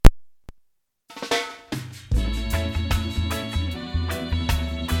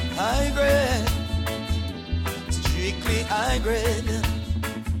degrade.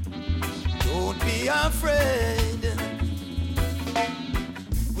 Don't be afraid.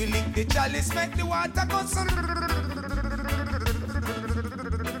 We lick the chalice, make the water go.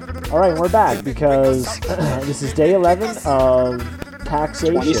 All right, we're back because this is day 11 of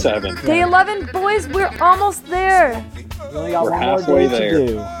taxation. 27. Yeah. Day 11, boys, we're almost there. We only got We're one more halfway day there. to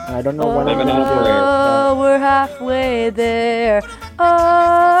do. I don't know when Living I'm on a going to do prayer. it. Oh, we're halfway there.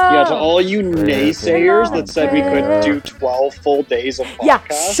 Oh. Yeah, to all you naysayers that said we couldn't do 12 full days of podcasts.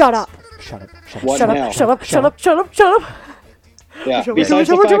 Yeah, shut up. Shut up. Shut up. What Shut now? up, shut up, shut up, shut up, shut up. Yeah, Shut up, besides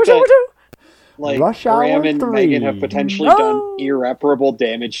shut the up, shut fact up, shut that up. like Rush Hour Graham and 3. Megan have potentially No. done irreparable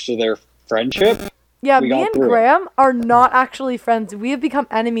damage to their friendship. Yeah, We me got and through it. Graham are not actually friends. We have become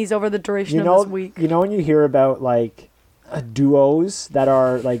enemies over the duration You know, of this week. you know when you hear about like duos that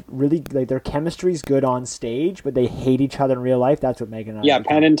are like really like their chemistry's good on stage, but they hate each other in real life. That's what Megan and I Yeah, become.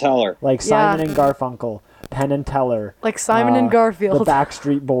 Penn and Teller. Like Yeah. Simon and Garfunkel, Penn and Teller, Like Simon and Garfield. the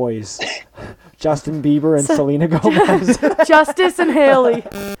Backstreet Boys, Justin Bieber and Selena Gomez. Justice and Haley.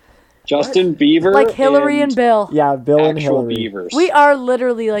 Justin Bieber. Like Hillary and Bill. Yeah, Bill and actual Hillary. Beavers. We are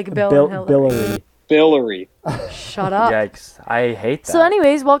literally like Bill and Hillary. Billary. Billery. Shut up. Yikes. I hate that. So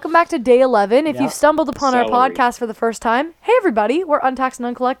anyways, welcome back to day 11. If Yeah. you've stumbled upon our Celery. podcast for the first time, hey everybody, we're Untaxed and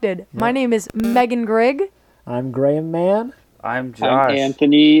Uncollected. My name is Megan Grigg. I'm Graham Mann. I'm Josh. I'm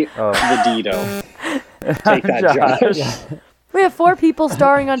Anthony Oh. Vidito. Take that, Josh. We have 4 people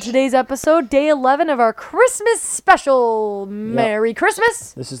starring on today's episode, day 11 of our Christmas special. Merry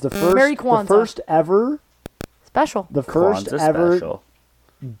Christmas This is the first, Merry Kwanzaa. Special. the first Kwanzaa ever special.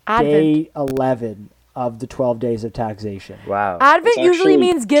 Advent. day 11 of the 12 days of taxation. Wow. Advent That's usually actually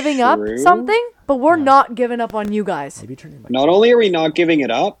means giving up true. something, but we're not giving up on you guys. Maybe turn your mic. Not only are we not giving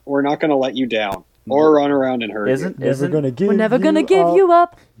it up, we're not going to let you down or run around and hurt Isn't you. Never gonna give We're never gonna you give up. you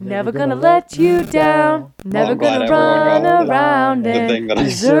up, never gonna let you down, never I'm glad gonna everyone run got around the thing and that I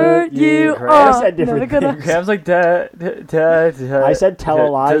desert you. I said different never gonna. things. Graham's like, da. I said tell a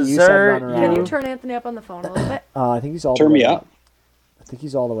lie, you said run around. Can you turn Anthony up on the phone a little bit? I think he's all Turn the way me up. I think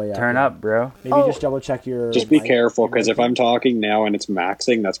he's all the way up. Turn up, bro. Maybe Oh. just double check your. Just be mic. careful, because if I'm talking now and it's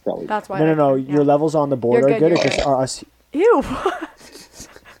maxing, that's probably... That's why. No. Yeah. Your levels on the board You're are good, good. you're It's just us. Ew.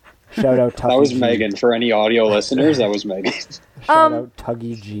 Shout out Tuggy That was G. Megan. For any audio listeners, that was Megan. Shout out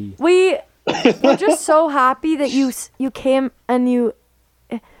Tuggy G. we're just so happy that you came and you.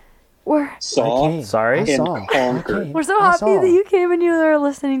 We're Saw I came. Sorry? I and saw. conquered. I came. we're so I happy saw. that you came and you were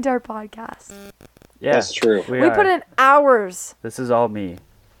listening to our podcast. Yeah. That's true. We are. put in hours. This is all me.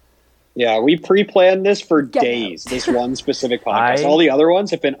 Yeah, we pre-planned this for Get days, this one specific podcast. I- All the other ones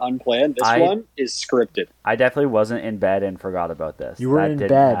have been unplanned. This I- one is scripted. I definitely wasn't in bed and forgot about this. You were That in didn't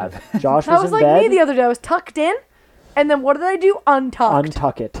bed. happen. Josh That was was in like bed. me the other day. I was tucked in, and then what did I do? Untucked.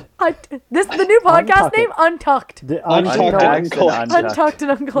 Untuck it. This the new podcast Untuck it. name. Untucked. The, Untucked you know what? and uncollected. Untucked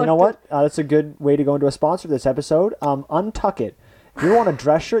and uncollected. You know what? That's a good way to go into a sponsor of this episode. Untuck it. If you want a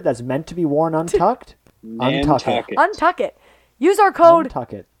dress shirt that's meant to be worn untucked, untuck it. Nantucket. Untuck it. Use our code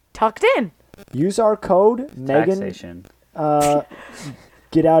Untuck it. tucked in. Use our code Megan. Taxation.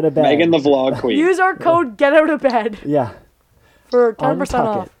 Get out of bed. Megan the vlog queen. Use our code get out of bed Yeah. for 10% Untuck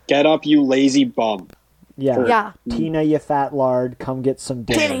off. it. Get up, you lazy bum. Yeah. Yeah. Tina, you fat lard, come get some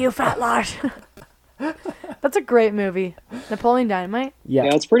dinner. Tina, you fat lard. That's a great movie. Napoleon Dynamite. Yeah.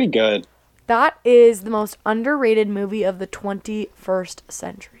 Yeah, it's pretty good. That is the most underrated movie of the 21st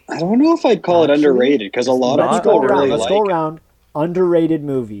century. I don't know if I'd call it Actually, underrated, because a lot of not Let's people go around. really Let's like go it. around. Underrated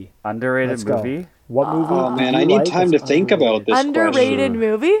movie. Underrated Let's go. movie? What movie? Oh, do man, you I need like time that's to think about underrated? this Underrated question.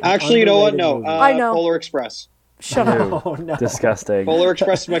 movie? Actually, you know what? Underrated No. movie. I know. Polar Express. Shut up. Oh no. Disgusting. Polar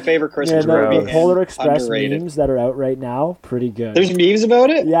Express is my favorite Yeah, Christmas the, movie. the Gross. Polar and Express underrated. memes that are out right now, pretty good. There's memes about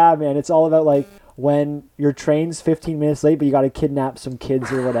it? Yeah, man, it's all about like when your train's 15 minutes late, but you got to kidnap some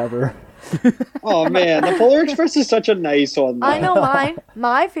kids or whatever. Oh, man. The Polar Express is such a nice one. though. I know mine.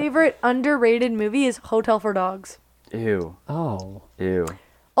 My favorite underrated movie is Hotel for Dogs. Ew. Oh, Ew.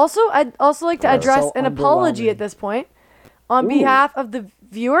 Also, I'd also like to That's address so an apology underwhelming. at this point. On behalf of the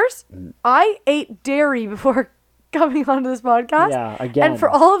viewers, I ate dairy before coming onto this podcast. yeah. Again, And for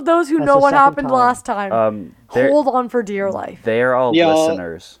all of those who That's know the what second happened time. last time, They're, hold on for dear life. they are all Yeah,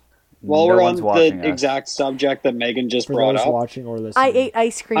 listeners. While No we're on one's watching the us. exact subject that Megan just for brought those up, watching or listening, I ate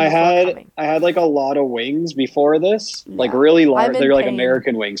ice cream I before coming. had like a lot of wings before this, like Yeah. really I'm large. in They're like pain.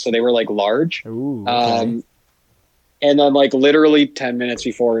 American wings, so they were like large. Ooh, okay. And then like literally 10 minutes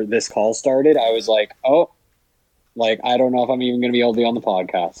before this call started, I was like, oh, like I don't know if I'm even going to be able to be on the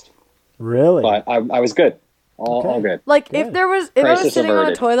podcast, Really? but I was good, all good. Like Good. if I was Crisis sitting on a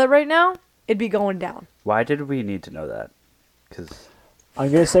averted. toilet right now, it'd be going down. Why did we need to know that? Because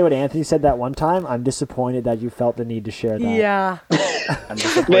I'm gonna say what Anthony said that one time. I'm disappointed that you felt the need to share that. Yeah. I'm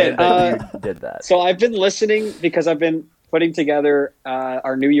disappointed Man, that you did that. So I've been listening because I've been putting together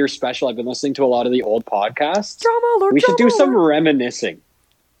our New Year's special. I've been listening to a lot of the old podcasts. Drama alert, We should do drama some alert. reminiscing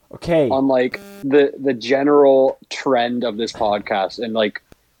Okay. on like the general trend of this podcast and like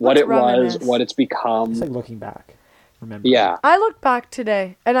what Let's it was, reminisce. what it's become. It's like looking back. Remember. Yeah. I looked back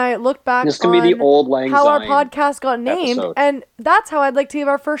today, and I looked back This can on be the old Lang how our Syne podcast got named, episode. and that's how I'd like to give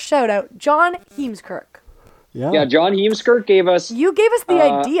our first shout out, John Heemskirk. Yeah. Yeah, John Heemskirk gave us, You gave us the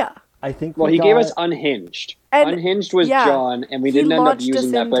idea. I think. well, we he gave got- us Unhinged. And- Unhinged was yeah, John, and we he didn't end up launched us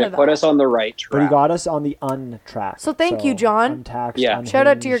using that, but into it put that. us on the right track. But he got us on the untrack. So thank you, John. Untaxed, Yeah. Shout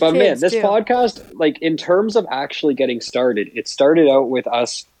out to your But man, kids, this too. podcast, like in terms of actually getting started, it started out with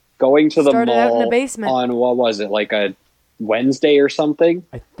us going to the Started out in mall the basement. on what was it, like a Wednesday or something?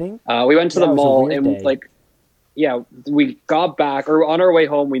 I think. We went to Yeah, the it was a mall weird and day. like, yeah, we got back or on our way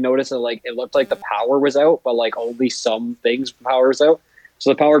home, we noticed that like it looked like the power was out, but like only some things power was out. So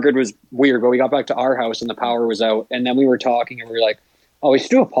the power grid was weird. But we got back to our house and the power was out, and then we were talking and we were like, "Oh, we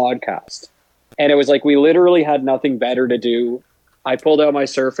should do a podcast." And it was like we literally had nothing better to do. I pulled out my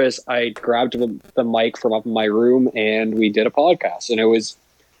Surface, I grabbed the mic from up in my room, and we did a podcast. And it was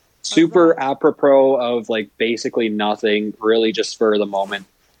super apropos of like basically nothing, really just spur of the moment,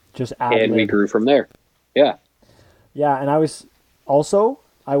 Just and we ad-lib. grew from there. Yeah. Yeah, and I was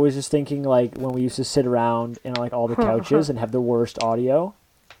just thinking like when we used to sit around in like all the couches and have the worst audio.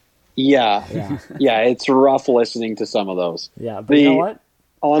 Yeah. Yeah. Yeah, it's rough listening to some of those. Yeah, but you know The- what?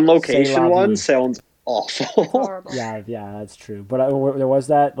 On C'est location la vie. one sounds awful. Horrible. Yeah, that's true. But there was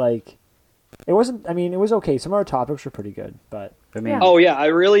that like, it wasn't. I mean, it was okay. Some of our topics were pretty good, but I mean, Yeah. Oh yeah, I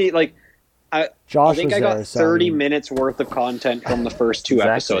really like. I Josh think was I got there. So 30 I mean, minutes worth of content from the first two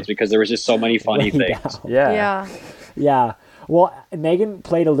Exactly. episodes because there was just so many funny way things. down. yeah. Yeah. Yeah. Well, Megan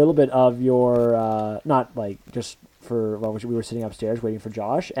played a little bit of your not like just for we were sitting upstairs waiting for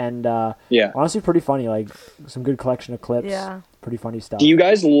Josh, and Yeah. honestly, pretty funny. Like some good collection of clips. Yeah. Pretty funny stuff. Do you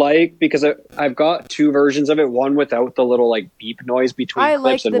guys like, because I've got two versions of it, one without the little like beep noise between I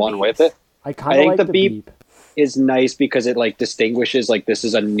clips like and the one beeps. with it? I kind I of think like the the beep- beep. Is nice because it like distinguishes like this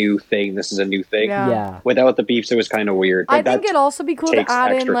is a new thing, this is a new thing. Yeah. Yeah. Without the beeps, it was kind of weird. I Like, think that it'd also be cool to takes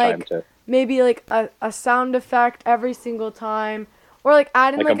add in extra time like to maybe like a sound effect every single time, or like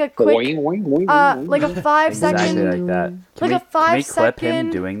add in like a quick boing, boing, boing, boing. like a 5 Exactly second like that. like a Can 5 we clip him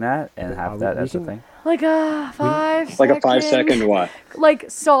second- doing that and have that we as a can- thing? like a 5 like a 5 second what?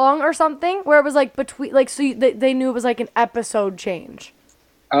 like song or something where it was like between like so they knew it was like an episode change.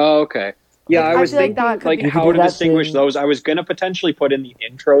 Oh, okay. Yeah, I I was feel like thinking that could like be how cool. to You could do that distinguish thing- those. I was gonna potentially put in the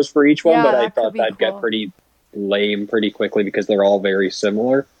intros for each one, Yeah, but I that could thought be that'd cool. get pretty lame pretty quickly because they're all very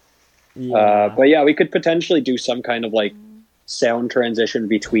similar. Yeah. But yeah, we could potentially do some kind of like sound transition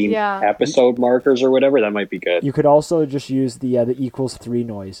between Yeah. episode markers or whatever. That might be good. You could also just use the equals 3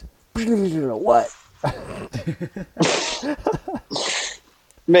 noise. What?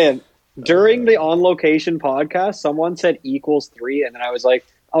 Man, during the on location podcast, someone said equals 3, and then I was like,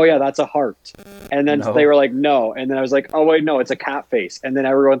 "Oh yeah, that's a heart." And then No. they were like, "No," and then I was like, "Oh wait, no, it's a cat face." And then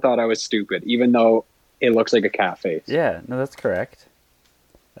everyone thought I was stupid, even though it looks like a cat face. Yeah, no, that's correct.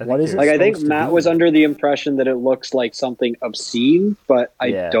 I What think is you're- it? Like I think supposed to Matt be? was under the impression that it looks like something obscene, but I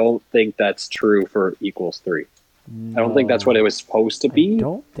Yeah. don't think that's true for equals 3. I don't think that's what it was supposed to I be.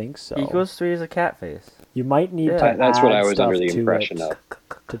 don't think so. Equals 3 is a cat face. You might need Yeah. to That's what add I was under stuff the to impression it of.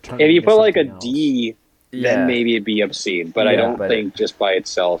 to turn If it you into put like a something else. D, Yeah. then maybe it'd be obscene, but I Yeah, don't but- think just by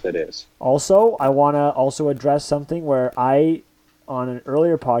itself it is. Also, I want to also address something where on an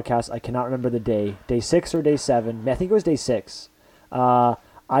earlier podcast, I cannot remember the day 6 or day 7, I think it was day 6,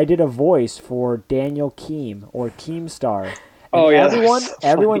 I did a voice for Daniel Keem, or Keemstar. And Oh, yeah, that was everyone, so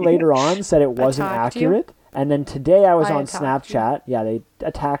everyone funny. later on said it wasn't Attacked you? accurate. And then today I was I on attacked you. Snapchat. Yeah, they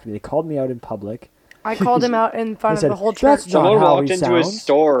attacked me. They called me out in public. I called him out in front They of the said, whole "That's church. not Someone how walked he into a sounds."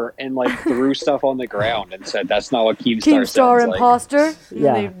 store and like threw stuff on the ground and said, "That's not what Keemstar Keemstar sounds like." imposter.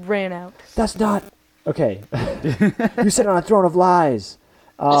 Yeah. And they ran out. That's not okay. You sit on a throne of lies.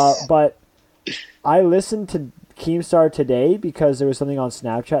 But I listened to Keemstar today because there was something on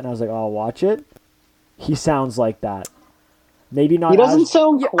Snapchat, and I was like, "Oh, I'll watch it." He sounds like that. Maybe not. He doesn't as-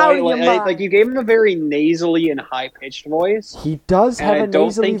 sound You're out quite of your like mind. like you gave him a very nasally and high pitched voice. He does And have I a don't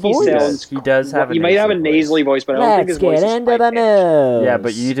nasally think he voice. sounds. He does have a He might have a nasally voice. nasally voice, but I don't think Let's his voice get is into high the pitched. news. Yeah,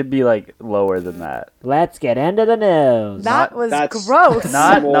 but you need to be like lower than that. Let's get into the news. That was That's- gross.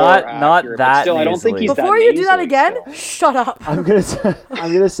 Not More not accurate, but that still, I don't think nasally. he's that Before you do that nasally again, still. shut up. I'm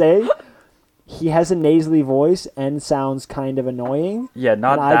gonna say he has a nasally voice and sounds kind of annoying. Yeah,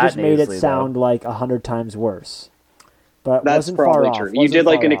 not and that I just made it nasally, sound like 100 times worse. but it That's wasn't far probably off. true. You Wasn't did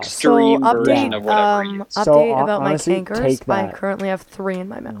like far an off. extreme so version update, of whatever. you- So, update about honestly, my cankers. take I that. currently have 3 in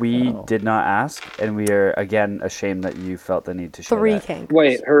my mouth. We Oh. did not ask, and we are again ashamed that you felt the need to share 3 that. cankers.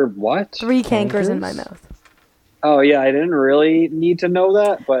 Wait, her what? 3 cankers in my Cankers? mouth. Oh yeah, I didn't really need to know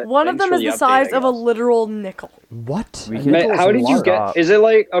that, but One of thanks them for is the update, size I of a guess. literal nickel. What? We A can- Man, nickel's how did you large. Stop. get? Is it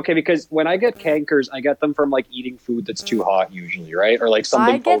like okay? Because when I get cankers, I get them from like eating food that's too hot, usually, right? Or like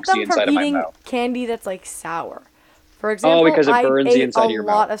something I get pokes the them inside from of my eating mouth. candy that's like sour. For example, because it I burns the ate inside a of your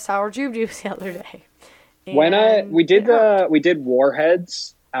lot mouth. of sour juice the other day. When And we did it hurt. we did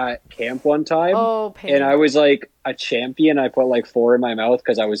warheads at camp one time, Oh, pain. and I was like a champion. I put like 4 in my mouth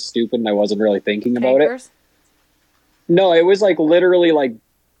because I was stupid and I wasn't really thinking about it. Cankers? No, it was like literally like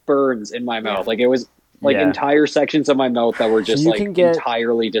burns in my mouth. Like it was like Yeah. entire sections of my mouth that were just you like can get-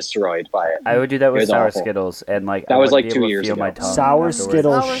 entirely destroyed by it. I would do that It with was sour awful. Skittles, and like That I was, wouldn't like, be able 2 to years feel my ago. tongue Sour afterwards.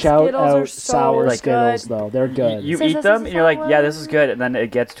 Skittles, Sour shout Skittles are out so sour good. Skittles though. They're good. You Says eat this them, is and you're like, sour. yeah, this is good, and then it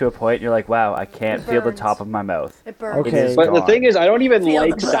gets to a point, and you're like, wow, I can't It feel the burns. top of my mouth. It burns. Okay. It is But the gone. thing is, I don't even Feel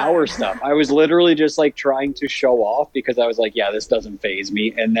like the sour burn. stuff. I was literally just like trying to show off because I was like, yeah, this doesn't phase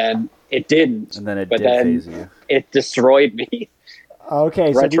me. And then it didn't. And then it But did then- phase you. It destroyed me.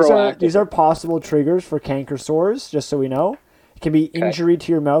 Okay, so Retroactive. these are possible triggers for canker sores, just so we know. It can be injury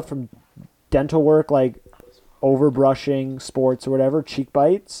to your mouth from dental work, like overbrushing, sports, or whatever, cheek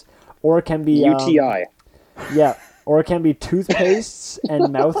bites, or it can be UTI. Yeah, or it can be toothpastes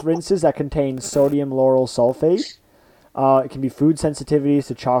and mouth rinses that contain sodium lauryl sulfate. It can be food sensitivities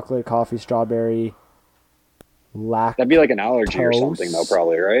to chocolate, coffee, strawberry, lactose. That'd be like an allergy or something, though,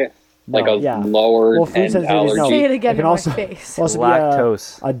 probably, right? Like a yeah. lower Well, food end sensitivities, allergy. no. Say it again It can in also- my face. Also be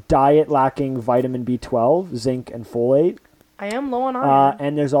Lactose. a diet lacking vitamin B12, zinc, and folate. I am low on iron.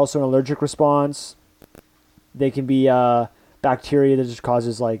 And there's also an allergic response. They can be bacteria that just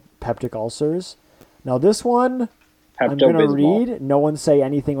causes like peptic ulcers. Now this one, I'm going to Pepto-Bismol. read. No one say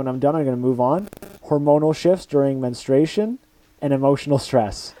anything when I'm done. I'm going to move on. Hormonal shifts during menstruation and emotional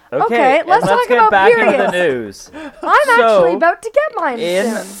stress. Okay, and let's talk get about back into the periods. news. I'm So, actually about to get mine In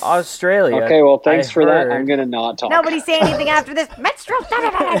soon. Australia. Okay, well, thanks I for that. heard- I'm going to not talk. Nobody say anything after this menstrual.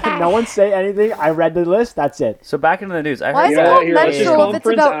 No one say anything. I read the list. That's it. So back into the news. I Why heard is You it know that what? called Here, let's just menstrual if it's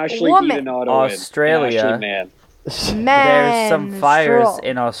conference about Ashley woman? Didonato in. Australia. Ashley, man. there's some fires Menstrual.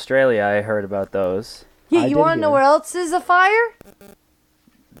 in Australia. I heard about those. Yeah, I you did want to know hear. where else is a fire?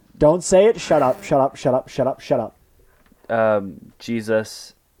 Don't say it. Shut up. Shut up. Shut up. Shut up. Shut up.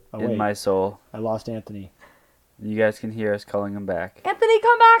 Jesus Oh, in wait. my soul. I lost Anthony. You guys can hear us calling him back. Anthony,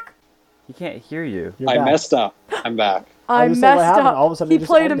 come back. He can't hear you. You're I back. messed up. I'm back. I just said what messed happened. up. All of a sudden it He just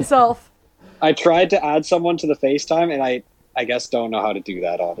played ended. himself. I tried to add someone to the FaceTime, and I guess don't know how to do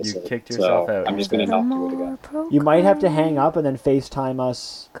that, honestly. You kicked yourself so out. I'm just going to not do it again. You might have to hang up and then FaceTime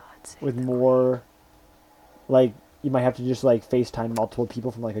us with more. Like you might have to just like FaceTime multiple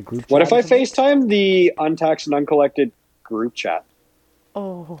people from like a group chat. What if or I something. FaceTime the untaxed and uncollected group chat?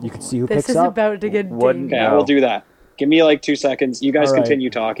 Oh, You can see who this picks is up. about to get Wouldn't- Okay, dangerous. I will do that. Give me like 2 seconds. You guys All right. continue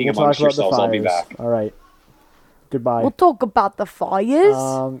talking We'll talk amongst about the yourselves. I'll be fires. back. All right. Goodbye. We'll talk about the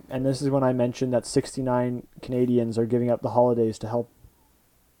fires. And this is when I mentioned that 69 Canadians are giving up the holidays to help.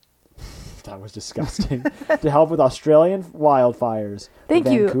 That was disgusting. To help with Australian wildfires. Thank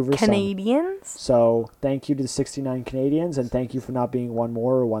the you, Vancouver Sun. Canadians. So thank you to the 69 Canadians, and thank you for not being one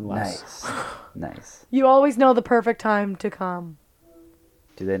more or one less. Nice. Nice. You always know the perfect time to come.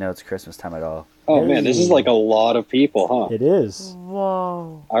 Do they know it's Christmas time at all? Oh man, this is like a lot of people, huh? It is.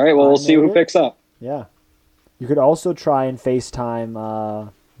 Whoa. All right, well, we'll see who Noted. picks up. Yeah. You could also try and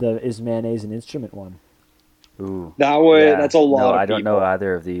FaceTime the Is Mayonnaise an Instrument one. Ooh. That would. Yeah. That's a lot No, of I don't know people.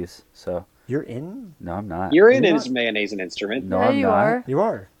 either of these. So You're in? no, I'm not. You're in You're his not- mayonnaise and instrument. No, Yeah, I'm you not. are. You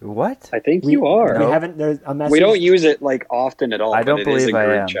are. What? I think you are. We No. haven't. There's a message. We don't use it like often at all. I don't but it is believe a I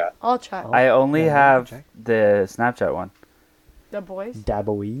group am. chat. I'll check. Oh. I only Yeah, have check. the Snapchat one. The boys.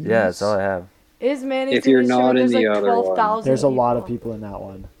 Daboe. Yeah, that's all I have. Is mayonnaise If you're an not instrument? in There's the like other one. 12,000 There's a lot of people in that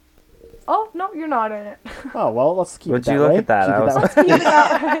one. Oh, no, you're not in it. Oh well, let's keep Would it that you look way. at that? Keep I it was- that way. Keep it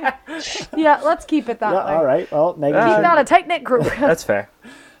that way. Yeah, let's keep it that Yeah, way. all right. Well, Megan. Keep Keep that a tight knit group. That's fair.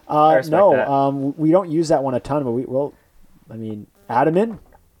 I respect No, that. we don't use that one a ton, but we will. I mean, Adam in,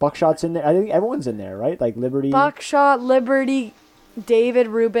 Buckshot's in there. I think everyone's in there, right? Like Liberty, Buckshot, Liberty, David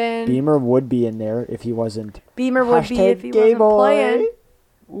Rubin. Beamer would be in there if he wasn't. Beamer would be Hashtag if he gay wasn't boy.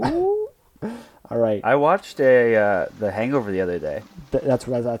 playing. Ooh. All right, I watched the Hangover the other day. that's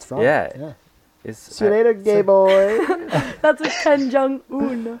where that's from. Yeah. See you later, gay boy. That's with Ken Jong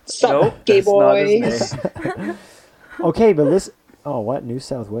Un. Sup, Nope, gay that's not his boys. name. Okay, but Oh, what? New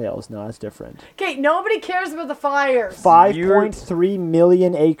South Wales? No, that's different. Okay, nobody cares about the fires. 5.3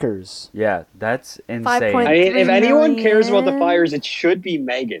 million acres. Yeah, that's insane. 5.3 I mean, if anyone cares about the million. fires, it should be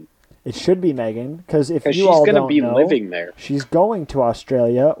Megan. It should be Megan, because if Because you she's all going to don't be know, living there. she's going to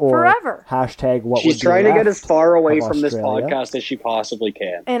Australia or Forever. hashtag what She's would be trying to get as left far away of from this Australia. podcast as she possibly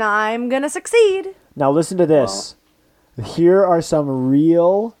can. And I'm gonna succeed. Now listen to this. Here are some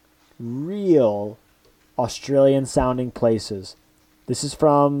real Australian sounding places. This is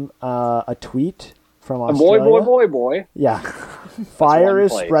from a tweet from Australia. Boy. Yeah. Fire one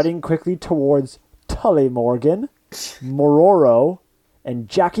is place. spreading quickly towards Tullymorgan, Mororo, and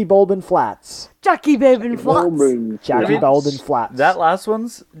Jackie Bulbin Flats. Jackie Babin Flats. Jackie Bulbin Flats. That last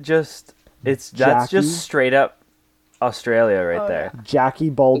one's just that's Jackie? just straight up Australia right there.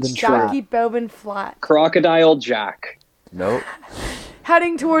 Jackie Bulbin It's true. Flats. Jackie Bobin Flat. Crocodile Jack. Nope.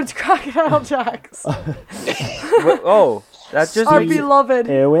 Heading towards Crocodile Jacks. Oh, that just Our makes, beloved.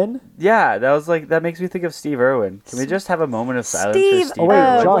 Eowyn. yeah, that makes me think of Steve Irwin. Can we just have a moment of silence Steve for Steve? Oh wait,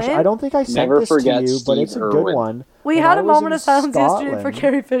 Irwin. Josh, I don't think I sent Never this to forget you, but Steve it's a good Irwin. one. We When had I a was moment in of silence yesterday for Scotland,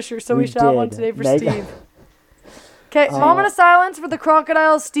 Carrie Fisher, so we we shall have one did. today for Megan- Steve. Okay, moment of silence for the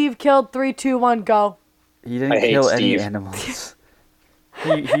crocodiles Steve killed. 3, 2, 1, go. He I didn't hate kill any Steve. animals.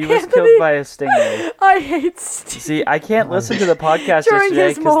 He was killed by a stingray. I hate Steve. See, I can't listen to the podcast During yesterday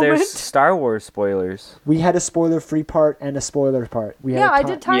his because moment. there's Star Wars spoilers. We had a spoiler-free part and a spoiler part. We had Yeah, a I ti-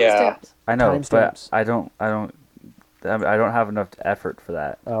 did timestamps. Yeah. I know, but Timestamps. I don't have enough effort for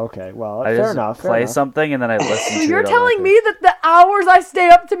that. Oh, okay, well, I fair just enough. fair play enough. something and then I listen So to it. you're on telling record. me that the hours I stay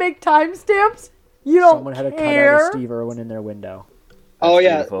up to make timestamps, you don't Someone had a cutout care? of Steve Irwin in their window. Oh That's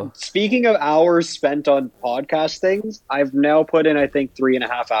yeah. beautiful. Speaking of hours spent on podcast things, I've now put in I think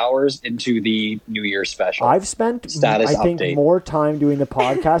 3.5 hours into the New Year's special. I've spent, Status I think, update. more time doing the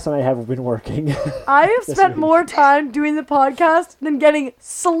podcast than I have been working. I have This spent week. more time doing the podcast than getting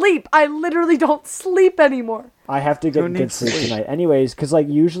sleep. I literally don't sleep anymore. I have to get Who good needs sleep sleep? tonight. Anyways, because like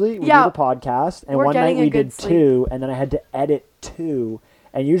usually we Yeah. do the podcast, and We're one night getting a we good did sleep. 2, and then I had to edit 2,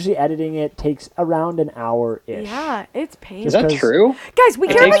 and usually editing it takes around an hour-ish. Yeah, it's painful. Is that because- true? Guys, we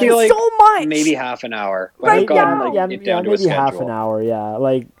It care takes about me you like so much. maybe half an hour. But Right I've gotten now. like, Yeah, it yeah, down to a maybe half schedule. an hour. Yeah,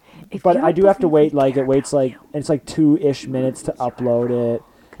 like, If but you I don't do have to believe wait. me, Like it waits like it's like 2-ish minutes to upload it,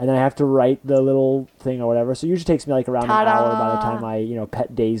 and then I have to write the little thing or whatever. So it usually takes me like around an hour by the Ta-da. time I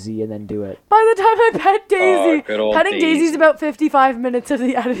pet Daisy and then do it. By the time I pet Daisy, good old petting Daisy. Daisy's about 55 minutes of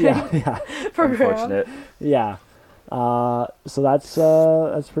the editing Yeah, yeah, program. Unfortunate. yeah. So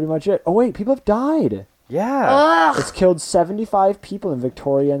that's pretty much it. Oh wait, people have died. Yeah. Ugh. It's killed 75 people in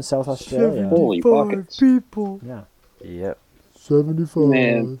Victoria and South Australia. Holy buckets. people. Yeah. Yep. 75.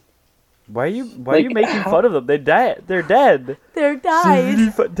 Man. Why are you Like, making how- fun of them? They died. They're dead. They're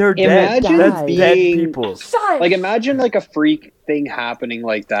died. They're dead. Imagine That's dead being- people. Died. Like imagine like a freak thing happening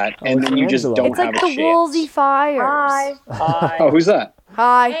like that, and it's then you just Angela. don't it's have like a the chance. Woolsey fires. Hi. Oh, who's that?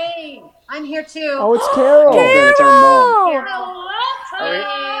 Hi. Hey, I'm here too. Oh, it's Carol. good, it's our mom. Carol!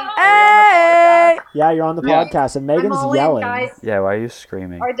 Hi. Hey! Yeah, you're on the Yeah. podcast, and I'm Megan's all in, yelling. guys. Yeah, why are you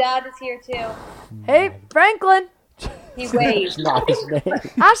screaming? Our dad is here too. Hey, Franklin. He waves. Not his name.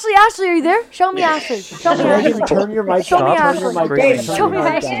 Ashley, are you there? Show me Ashley. Show me Megan, Ashley. turn your mic Show me down. Turn your Ashley. mic down. Show Turn me your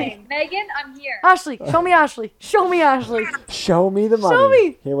mic Ashley. down. Megan, I'm here. Ashley, show me Ashley. Show me Ashley. Show me the money. Show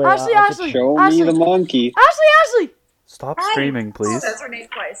me. Here, wait, Ashley, I'll Ashley. Show Ashley. me the monkey. Ashley. Stop screaming, please. That's her name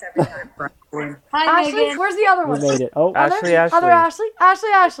twice every time. Hi, Ashley, Megan. where's the other We one? made it. Oh, Ashley, Ashley. Other Ashley. Ashley.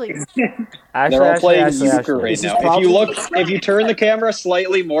 Ashley, They're all Ashley, playing Ashley, euchre Ashley. right This is now. If probably- you look, if you turn the camera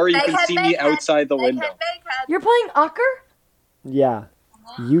slightly more, you can Baghead, see me Baghead. outside the window. Baghead. You're playing Ucker? yeah.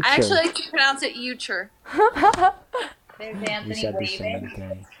 You I actually like to pronounce it Ucher. There's You Anthony said the same waving.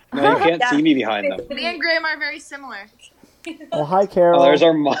 thing. No, you can't see me behind them. Me and Graham are very similar. Oh, hi, Carol. Oh, there's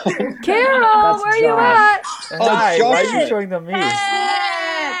our mom. Carol, That's where are you Josh. at? Hi, Josh. why are you showing them me? Is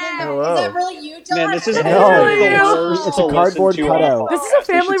that really you, John? Man, this is No, already the it's- worst it's a to listen cardboard to on cutout. the This is a podcast. We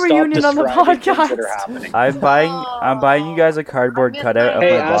family should stop reunion on the describing things that are podcast. happening. I'm buying you guys a cardboard cutout of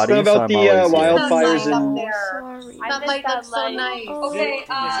Hey, my ask body, them so about I'm the always here. wildfires Up in. there. Sorry. That light looks so nice. Okay, This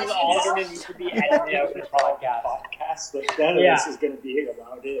is all going to need to be edited out in the podcast, but none of this is going to be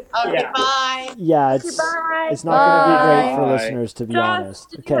about it. Okay, bye. Yeah, it's not going to be great for Bye. listeners, to be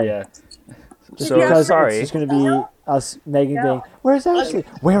honest. Okay, Yeah. just So because sorry. it's just going to be us, Megan, being, "Where's Ashley?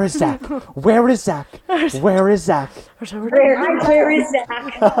 Where is Zach? Where is Zach? Where is Zach?" Where is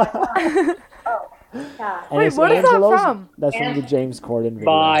Zach? And Wait, it's what is that Angelo's- from? That's from the James Corden video.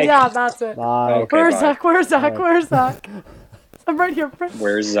 Bye. Yeah, that's it. Bye. Okay, Where's bye. Zach? Where's Zach? Where's Zach? I'm right here.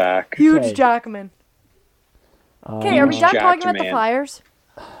 Where's Zach? Huge Okay. Jackman. Okay, are we Huge done Jack talking about the man. fires?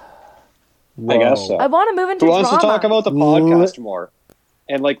 I guess so. I want to move into Who wants drama. to talk about the podcast more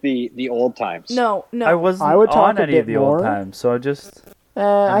and like the old times? No. I wasn't I would talk on a any bit of the more. old times, so I just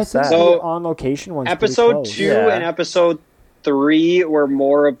I think sad. the So, on location one's pretty Episode close. 2 Yeah. and episode 3 were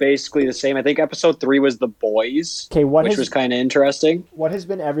more of basically the same. I think episode 3 was The Boys, Okay, which was kind of interesting. what has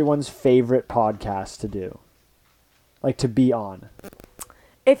been everyone's favorite podcast to do? Like to be on.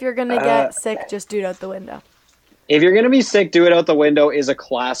 If you're gonna get sick, just do it out the window. If you're gonna be sick, Do It Out the Window is a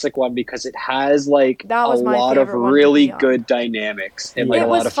classic one because it has like That a was my lot of favorite one to really be on. good dynamics and like It a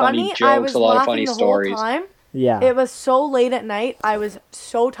was lot of funny funny. I jokes, was a lot of laughing funny the stories. whole time. Yeah. It was so late at night. I was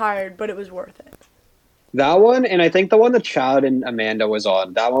so tired, but it was worth it. That one, and I think the one that Chad and Amanda was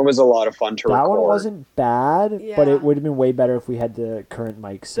on, that one was a lot of fun to that record. one wasn't bad, but Yeah. it would have been way better if we had the current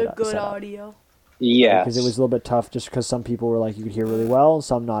mics set The up. good set up. audio. Yeah, Because it was a little bit tough just because some people were like you could hear really well and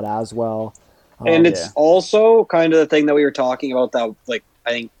some not as well. and it's Yeah. also kind of the thing that we were talking about that, like,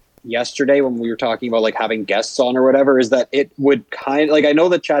 I think yesterday when we were talking about like having guests on or whatever, is that it would kind of like, I know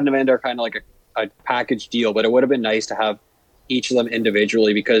that Chad and Amanda are kind of like a package deal, but it would have been nice to have each of them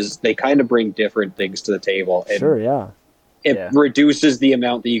individually because they kind of bring different things to the table. And Sure, yeah. it Yeah. reduces the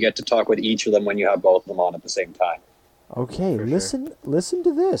amount that you get to talk with each of them when you have both of them on at the same time. Okay, For listen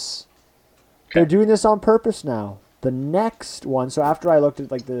to this. They're doing this on purpose now. The next one, so after I looked at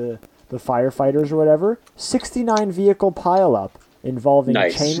like the firefighters or whatever, 69 vehicle pileup involving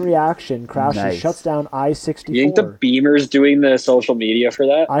Nice. chain reaction crashes Nice. shuts down I-64. You think the Beamer's doing the social media for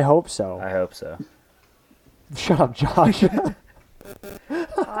that? I hope so. I hope so. Shut up, Josh.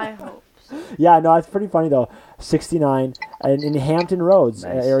 I hope. Yeah, no, it's pretty funny though. 69 and in Hampton Roads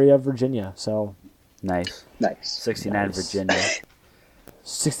Nice. area of Virginia. So Nice. Nice. 69 Nice. Virginia.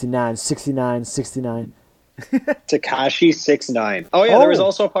 69, 69, 69. Takashi 6ix9ine. Oh yeah, there was Oh,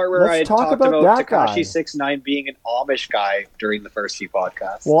 also a part where let's I talk talked about about that guy. Takashi 6ix9ine being an Amish guy during the first few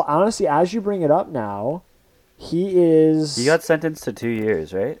podcasts. Well, honestly, as you bring it up now, he is. He got sentenced to 2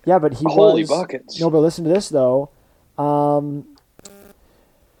 years, right? Yeah, but he Holy was. buckets. No, but listen to this though.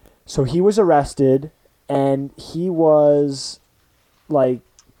 So he was arrested, and he was like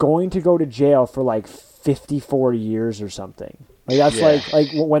going to go to jail for like 54 years or something. Like that's Yeah. like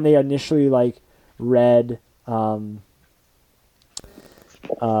when they initially like read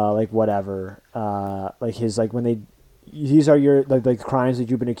like whatever like his like when they these are your like crimes that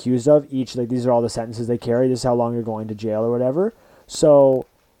you've been accused of, each like these are all the sentences they carry, this is how long you're going to jail or whatever. So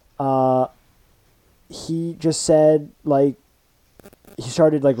he just said like he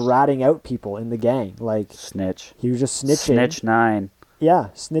started like ratting out people in the gang, like Snitch. he was just snitching. Snitch 9. Yeah,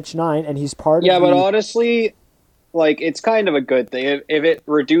 snitch 9, and he's part Yeah, of but the, honestly, like it's kind of a good thing if it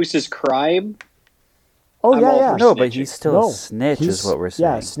reduces crime. oh I'm yeah all yeah for No, but snitching. he's still no a snitch, he's- is what we're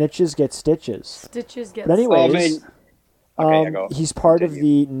saying. Yeah, snitches get stitches. Stitches get. But anyways, Oh, man. Okay, I go. he's part of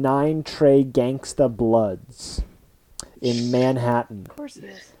Continue. the 9 Trey Gangsta Bloods in Manhattan. Of course it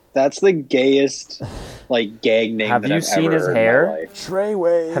is. That's the gayest like gang name Have that you I've seen ever his heard hair? in my life.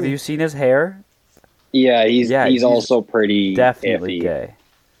 Treyway. Have you seen his hair? Yeah, he's Yeah, he's he's also pretty Definitely iffy. gay.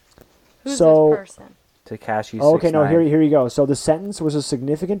 Who's So- this person? Takashi Oh, okay, no, 6ix9ine. here you go. So the sentence was a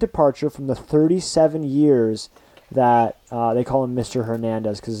significant departure from the 37 years that they call him Mr.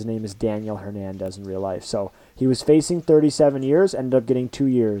 Hernandez because his name is Daniel Hernandez in real life. So he was facing 37 years, ended up getting 2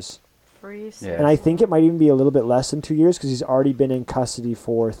 years. Free. Yeah. And I think it might even be a little bit less than 2 years because he's already been in custody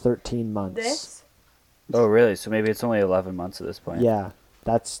for 13 months. This. Oh, really? So maybe it's only 11 months at this point. Yeah,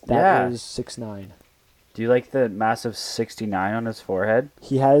 that Yeah. was 6'9". Do you like the massive 69 on his forehead?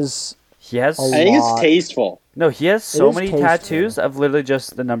 He has He has... A I think lot. it's tasteful. No, he has so is many tasteful. tattoos of literally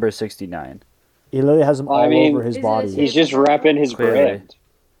just the number 69. he literally has them I all mean- over his Is it body. his- He's just repping his Clearly. brand.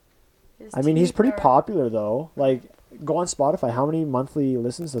 His I mean, he's teeth pretty are- popular though. Like, go on Spotify. How many monthly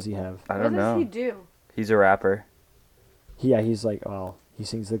listens does he have? I What don't does know. he do? He's a rapper. He's like, well, he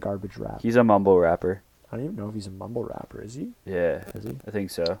sings the garbage rap. He's a mumble rapper. I don't even know if he's a mumble rapper. Is he? Yeah, Is he? I think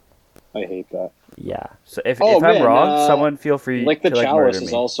so. I hate that. Yeah. So if Oh, I'm man, wrong, someone feel free Lick the to like Chalice murder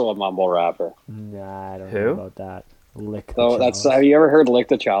is me. also a mumble rapper. Nah, I don't Who? know about that. Lick the So that's Chalice. have you ever heard Lick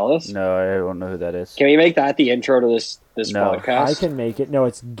the Chalice? No, I don't know who that is. Can we make that the intro to this No. podcast? I can make it. No,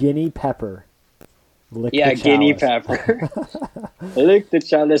 it's Guinea Pepper. Lick Yeah, the guinea Chalice. pepper. Lick the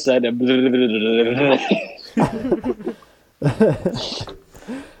Chalice and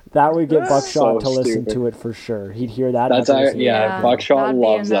That would get Buckshot So to listen stupid. to it for sure. He'd hear that. and That's have to our, listen to yeah, Yeah, Buckshot that'd be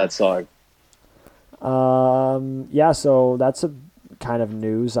loves enough. that song. it. Yeah, so that's a kind of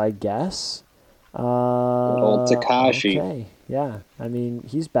news, I guess. Old Tekashi. Okay, yeah. I mean,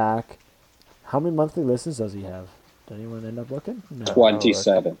 he's back. How many monthly listens does he have? Did anyone end up looking? No.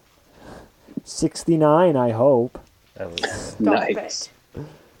 27. 69, I hope. That was... Nice.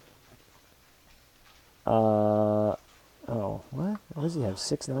 Oh, what? What does he have?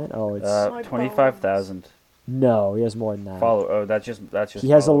 6'9"? Oh, it's 25,000 no. He has more than that. follow. Oh, that's just. He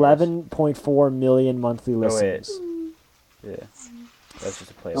has followers. 11.4 million monthly Oh, wait. listens. Yeah, that's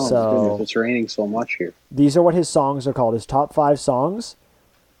just a playlist. Oh, So- goodness, it's raining so much here. These are what his songs are called. His top 5 songs.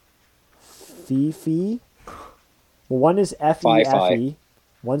 Fifi. Well, one is Fi-fi. F-E-F-E.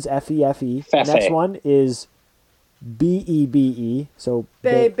 One's F-E-F-E. The Fefe. next one is B-E-B-E. So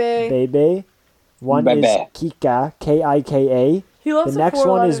Bebe. Bebe. One is Bebe. Kika. K-I-K-A. He loves The the next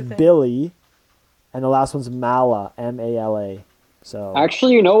one is four-letter thing. Billy. And the last one's Mala. M-A-L-A. So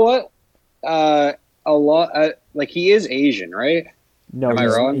Actually, you know what? A lot. Like he is Asian, right? no, am I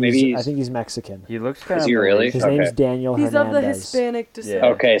wrong? Maybe I think he's Mexican. He looks kind Is of. he really? His Okay. name's Daniel He's of Hernandez. the Hispanic descent. Yeah.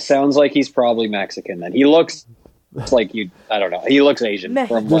 Okay, sounds like he's probably Mexican then. He looks like you. I don't know. He looks Asian Meh.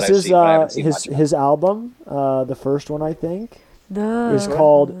 from what This I've is seen. But I haven't seen much. his album, the first one I think, Duh. is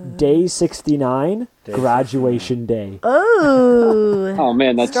called Day 69, Day Graduation Day. Oh. Oh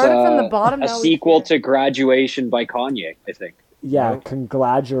man, that's Started from the bottom, a now we sequel can- to Graduation by Kanye, I think. Yeah, Nope.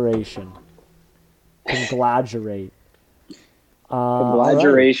 congratulation. Congratulate.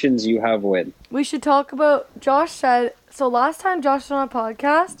 Congratulations, you have win. We should talk about. Josh said so. Last time Josh was on a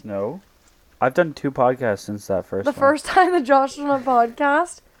podcast, No, I've done 2 podcasts since that first. the one. first time that Josh was on a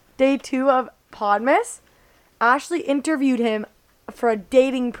podcast, day 2 of Podmas, Ashley interviewed him for a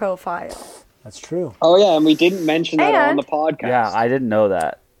dating profile. That's true. Oh yeah, and we didn't mention that on And- the podcast. Yeah, I didn't know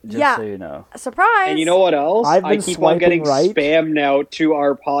that. Just Yeah. so you know. A surprise! And you know what else? I've I been keep on swiping getting right. spam now to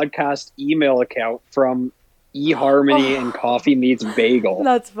our podcast email account from eHarmony and Coffee Meets Bagel.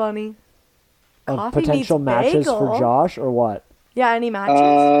 That's funny. Of Coffee potential meets matches for bagel. Josh or what? Yeah, any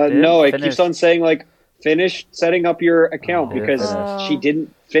matches? No, it Finish. keeps on saying like finish setting up your account Oh, because finish. she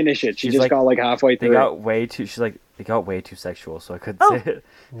didn't finish it. She She's just like, got like halfway They through. got way too. She's like, they got way too sexual, so I couldn't Oh. say it.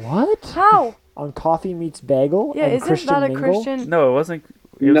 What? How? On Coffee Meets Bagel? Yeah, and isn't Christian that a Mingle? Christian? No, it wasn't.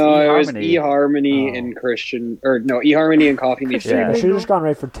 It was No, it was eHarmony. eHarmony Oh. and Christian, or no, eHarmony and Coffee Meets Christian I Bagel. should have just gone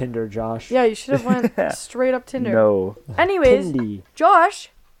right for Tinder, Josh. Yeah, you should have went straight up Tinder. No, Anyways, Tindy.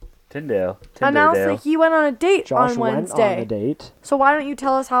 Josh Tyndale. announced Tinderdale. that he went on a date Josh on went Wednesday. on the date. So why don't you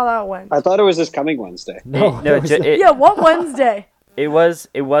tell us how that went? I thought it was this coming Wednesday. No, No, it was Yeah, what Wednesday? It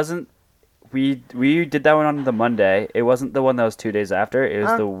wasn't. We did that one on the Monday. It wasn't the one that was 2 days after. It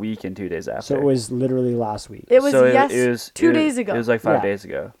was the week and 2 days after. so it was literally last week. It was So it was 2 it was- days ago. It was like 5 Yeah. days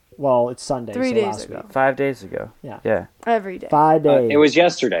ago. Well, it's Sunday. 3 so days last ago. Week. 5 days ago. Yeah. Yeah. Every day. 5 days. It was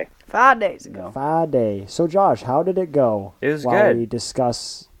yesterday. 5 days ago. No. 5 days. So, Josh, how did it go? It was while good. we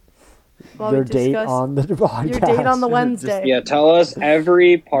discuss While your we date discuss on the podcast. your date on the Wednesday. Yeah, tell us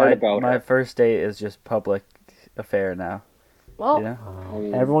every part my, about my her. first date is just public affair now. Well, You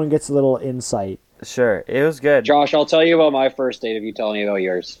know. Everyone gets a little insight. Sure. It was good. Josh, I'll tell you about my first date if you tell me about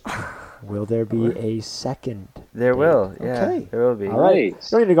yours. Will there be a second? There date? will. Yeah. Okay. There will be. All right.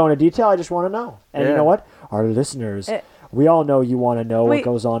 Nice. You don't need to go into detail. I just want to know. And you Yeah. know what? Our listeners, Eh. we all know you want to know Wait. what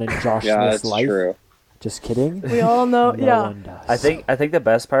goes on in Josh Yeah, Smith's that's life. true. Just kidding. we all know. No yeah. one does. I think the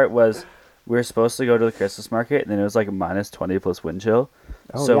best part was we were supposed to go to the Christmas market, and then it was like a minus 20 plus wind chill.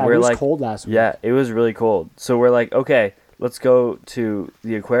 Oh, so yeah, we're it was like, cold last week. yeah, it was really cold. So we're like, okay, let's go to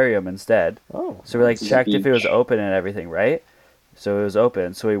the aquarium instead. Oh. So we like The checked if it was beach. open and everything, right? So it was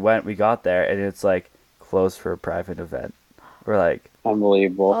open. So we got there, and it's like closed for a private event. We're like,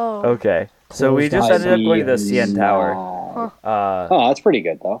 Unbelievable. Oh. okay. So we Closed just eyes. ended up going to the CN Tower. Wow. Oh, that's pretty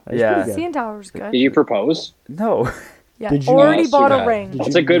good though. That's Yeah. pretty good. CN Tower's good. Did you propose? No. Yeah. Did you Already not- bought Yeah. a ring. Did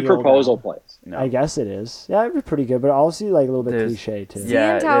That's you a good kneel proposal down? place. No. I guess it is. Yeah, it'd be pretty good, but also like a little bit There's- cliche too.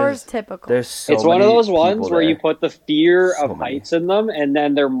 Yeah, CN Tower's there's- typical. There's so It's one of many those ones people where you there. put the fear So of many. heights in them, and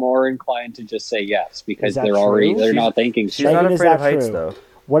then they're more inclined to just say yes because Is that they're already true? they're not thinking She's straight. not Megan, is afraid of that heights true? though.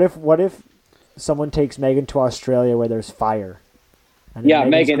 What if someone takes Megan to Australia where there's fire? And then Yeah,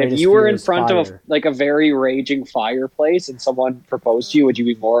 Megan's Megan, if greatest you were fear in is front of fire. a very raging fireplace and someone proposed to you, would you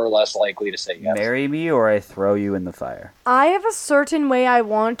be more or less likely to say yes? Marry me or I throw you in the fire. I have a certain way I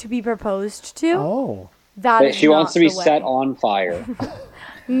want to be proposed to. Oh, That But is she wants not to be the way. set on fire. Set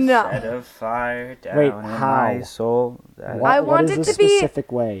No. of fire down Wait, in my how? soul. That- what, I what want is it the to be-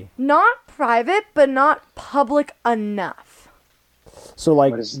 specific way? Not private, but not public enough. So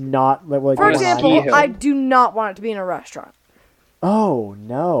like What is- not like For What is example, ski hill? I do not want it to be in a restaurant. Oh It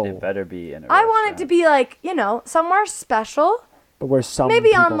no! better be in a I want it to restaurant. be like, somewhere special. But where some Maybe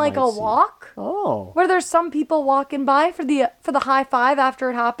people on like might a see. walk Oh, where there's some people walking by for the high five after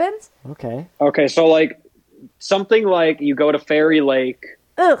it happens. okay. Okay, so like something like you go to Fairy Lake,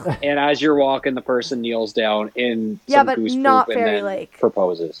 Ugh. and as you're walking, the person kneels down in Yeah, some but goose not poop and Fairy then Lake.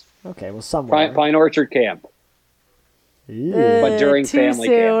 proposes. Okay, well somewhere. Pine Orchard Camp. But during too family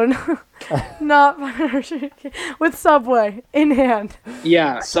soon. Not with Subway in hand.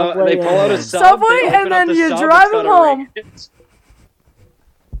 Yeah, so Subway they pull out a and- sub, Subway, they and open up then the you sub, drive it's got them a home. ring.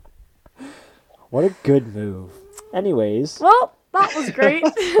 What a good move. Anyways, Well, that was great.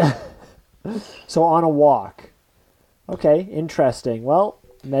 so on a walk. Okay, interesting. Well,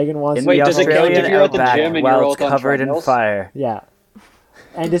 Megan wants In to Wait, the does it count if Australian you're at the outback gym and you're while all it's on covered in treadmills? fire. Yeah.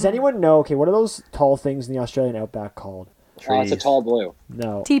 And does anyone know, okay, what are those tall things in the Australian outback called? It's a Trees. tall blue.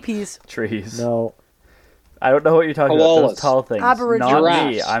 No. TPs. Trees. No. I don't know what you're talking about. Those Koalas. tall things. Aboriginal. Not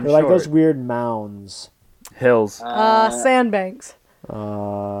me. Giraffes. I'm They're like short. those weird mounds. Hills. Sandbanks.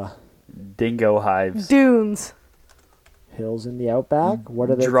 Dingo hives. Dunes. Hills in the outback? What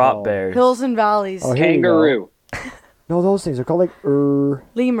are they Drop called? bears. Hills and valleys. Oh, here you go. Kangaroo. No, those things are called like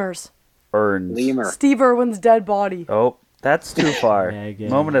Lemurs. Urns. Lemur. Steve Irwin's dead body. Oh, that's too far. Megan.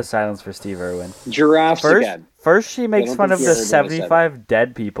 Moment of silence for Steve Irwin. Giraffes First, again. first she makes don't fun think of you the heard what I said. 75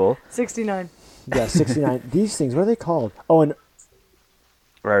 dead people. 69. Yeah, 69. These things, what are they called? Oh, an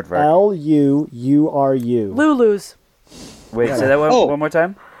Right. Lulu. Lulus. Wait, say that Oh. one more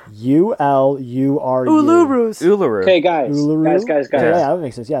time. Uluru. Ulurus. Uluru. Okay, guys. Uluru? Guys. Yeah, that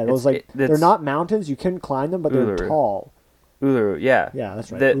makes sense. Yeah, those It's- they're it's- not mountains. You can climb them, but they're Uluru. tall. Uluru, yeah. Yeah,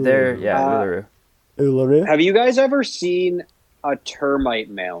 that's right. They're, Uluru. yeah, Uluru. Uluru? Have you guys ever seen a termite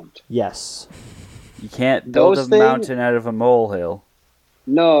mound? Yes. You can't build Those a things- mountain out of a molehill.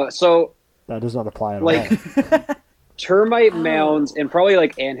 No, so That does not apply at like all. termite mounds and probably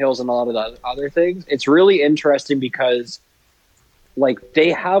like anthills and a lot of the other things. It's really interesting because like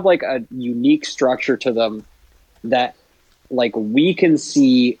they have like a unique structure to them that like we can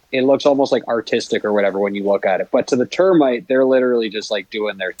see. It looks almost like artistic or whatever when you look at it, but to the termite, they're literally just like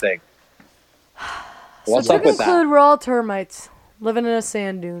doing their thing. What's To up with conclude, that? we're all termites living in a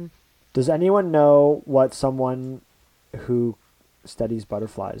sand dune. Does anyone know what someone who studies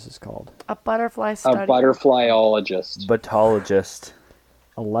butterflies is called? A butterfly study. A butterflyologist. Botologist.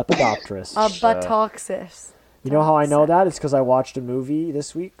 A lepidopterist. A butoxis. You know how I know that? It's because I watched a movie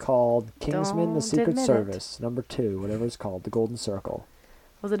this week called Kingsman: Don't The Secret admit it. Service, number 2, whatever it's called, The Golden Circle.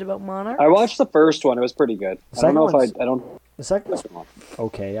 Was it about monarchs? I watched the first one. It was pretty good. I don't know if I don't. The second one's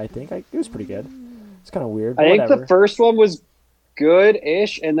okay, I think. It was pretty good. It's kind of weird. I But think whatever. the first one was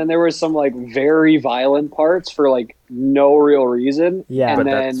good-ish, and then there was some like very violent parts for like no real reason. Yeah. and But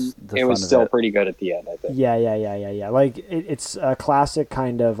then that's the it was fun of still it. pretty good at the end. I think. Yeah. Like it's a classic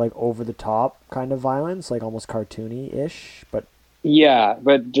kind of like over the top kind of violence, like almost cartoony ish. But Yeah,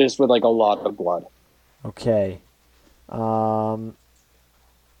 but just with like a lot of blood. okay,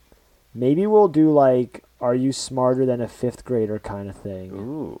 maybe we'll do like, are you smarter than a 5th grader kind of thing?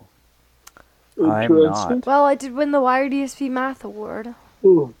 Ooh. I'm not. Well, I did win the Wire DSP Math Award.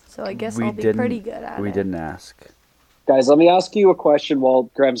 So I guess We I'll be didn't- pretty good at it. We didn't ask. Guys, let me ask you a question while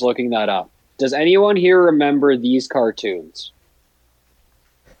Graham's looking that up. Does anyone here remember these cartoons?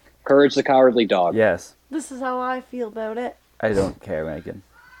 Courage the Cowardly Dog. Yes. This is how I feel about it. I don't care, Megan.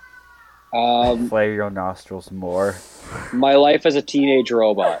 Um, Flare your nostrils more. My Life as a Teenage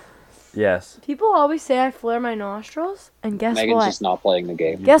Robot. Yes. People always say I flare my nostrils, and guess Megan's what? just not playing the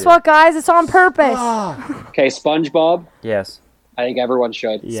game. Guess did. what, guys? It's on purpose. Okay, SpongeBob. Yes. I think everyone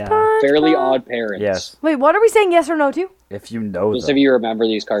should. Yeah. Fairly SpongeBob. Odd Parents. Yes. Wait, what are we saying? Yes or no to? If you know Most them. of you remember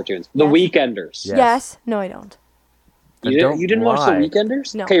these cartoons. The Yes. Weekenders. Yes. Yes. No, I don't. Then You didn't, don't you didn't watch The lie.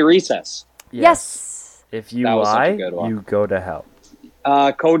 Weekenders? No. Okay, Recess. Yes. If you That was such a lie, good one. you go to hell.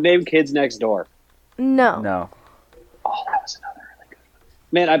 Codename Kids Next Door. No. No. Oh, that was another really good one.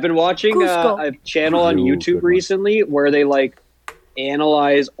 Man, I've been watching Cusco. a channel on Ooh, YouTube good one. recently where they like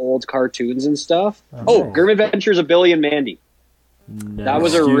analyze old cartoons and stuff. Oh, Oh, nice. Grim Adventures of Billy and Mandy. No. That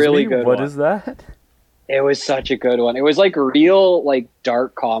was a Excuse really me? good What one. is that? It was such a good one. It was like real, like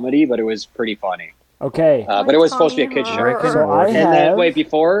dark comedy, but it was pretty funny. Okay. But it was supposed to be a kid's show. Rick and So I Morty. And have then wait,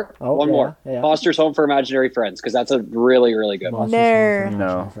 before Oh, one yeah, more, yeah. Foster's Home for Imaginary Friends, because that's a really, really good one. Monsters No.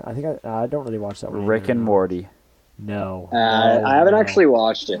 Home for- I think I don't really watch that one. Rick and Morty. No. I haven't actually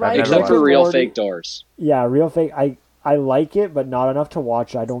watched it, Right. except Rick for and Real Morty. Fake Doors. Yeah, Real Fake. I like it, but not enough to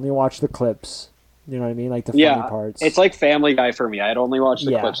watch. I'd only watch the clips. You know what I mean? Like the funny Yeah, parts. it's like Family Guy for me. I'd only watch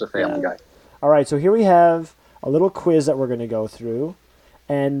the Yeah, clips of Family Guy. All right, so here we have a little quiz that we're going to go through,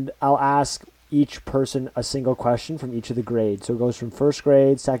 and I'll ask each person a single question from each of the grades. So it goes from 1st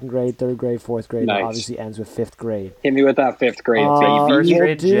grade, 2nd grade, 3rd grade, 4th grade, Nice. and obviously ends with 5th grade. Hit me with that 5th grade, Uh, baby. First we'll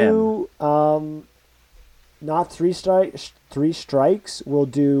grade do not three strikes. We'll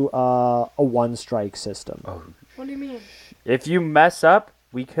do a 1-strike system, What do you mean? If you mess up,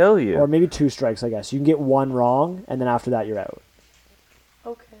 we kill you. or maybe 2 strikes. I guess you can get 1 wrong, and then after that you're out.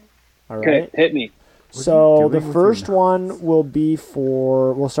 Okay. All Okay, right. hit me. So the doing with first your one will be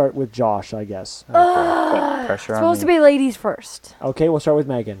for. We'll start with Josh, I guess. Pressure on Supposed to me. be ladies first. Okay, we'll start with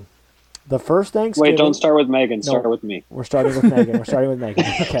Megan. The first Thanksgiving. Wait, don't start with Megan. No. Start with me. We're starting with Megan. We're starting with Megan.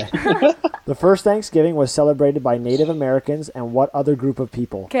 Okay. The first Thanksgiving was celebrated by Native Americans and what other group of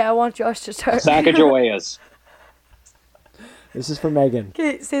people? Okay, I want Josh to start. Sacagaweas. This is for Megan.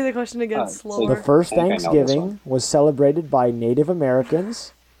 Okay, say the question again so The slower. first I think I know this Thanksgiving one. was celebrated by Native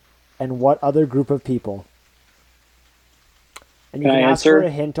Americans and what other group of people? And you Can can I ask for answer?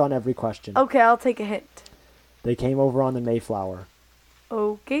 a hint on every question. Okay, I'll take a hint. They came over on the Mayflower.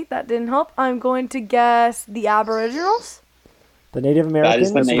 Okay, that didn't help. I'm going to guess the Aboriginals. The Native is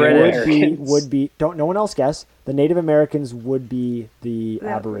Americans the Native would Americans. be don't no one else guess. The Native Americans would be the The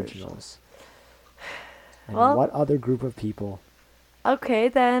Aboriginals. And Well- what other group of people? Okay,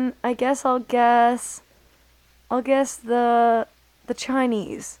 then I guess I'll guess the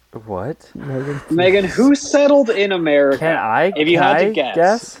Chinese. What? Megan, who settled in America? Can I? If you can had to I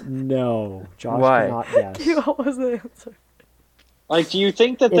guess. No, Josh Why? cannot guess. What was the answer? Like, do you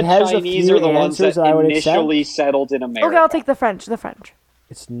think that It the has a Chinese few are the ones answers that that I would initially settled in America? Okay, I'll take the French. The French.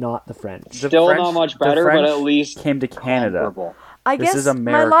 It's not the French. The Still French- not much the better, but French at least came to Canada. comparable. I This guess is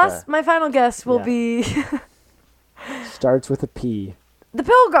America. my final guess will Yeah. be Starts with a P. the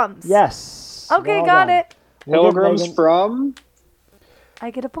Pilgrims. Yes. Okay, well got done. it. We'll give Pilgrims Megan- from I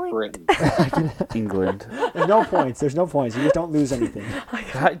get a point. Britain. England. There's no points. There's no points. You just don't lose anything.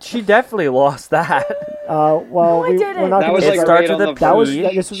 She definitely lost that. Well, No, I we're didn't. not That going was to It like starts right with on a the That was P.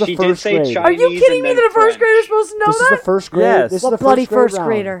 this was the She did first say grade. Chinese. Are you kidding and me then that a first French. grader's supposed to know This is that? the first grade. Yes. This is What the bloody first grade first round.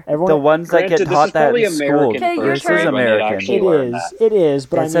 grader? Everyone, The ones that Granted, get this taught is that probably in school. American Okay, your first This is grade when you'd American. actually it learn is. that. It is.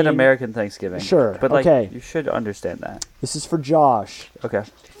 But I I said mean, American Thanksgiving. Sure, But like, okay. you should understand that. this is for Josh. Okay.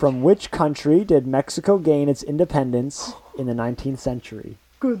 From which country did Mexico gain its independence in the 19th century?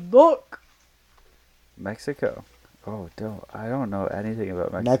 Good luck. Mexico. Oh, I don't know anything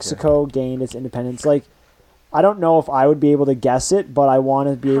about Mexico. Mexico gained its independence. Like, I don't know if I would be able to guess it, but I want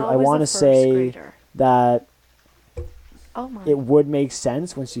to be. How I is want a to first say grader? that Oh my. it would make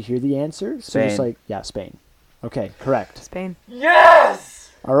sense once you hear the answer. So just Spain. like, yeah, Spain. Okay, correct. Spain.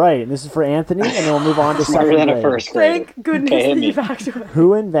 All right, and this is for Anthony, and then we'll move on to Smarter second than a grade. first grader. Thank goodness Okay, hit that me. you've actually.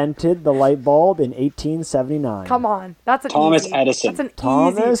 Who invented the light bulb in 1879? Come on, that's an Thomas easy. Edison. That's an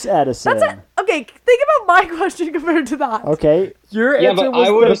Thomas easy. Edison. That's a okay. Think about my question compared to that. Okay, Your Yeah, answer but was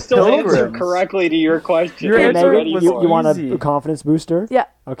I would the have still answered Pilgrims. correctly to your question. Your okay, I was answer Megan, ready was you for you it. want easy. a confidence booster? Yeah,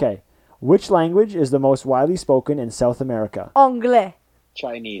 Okay. Which language is the most widely spoken in South America? anglais.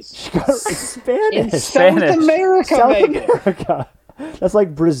 Chinese. Spanish. Spanish. South America, South Megan. America. That's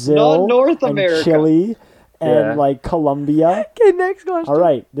like Brazil, Not North and America. Chile, and Yeah. like Colombia. Okay, next question. All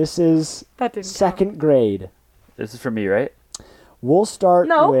right, this is That didn't second grade. This is for me, right? We'll start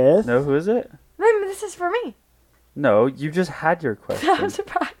No. with. No, who is it? count. Then this is for me. No, you just had your That question. was a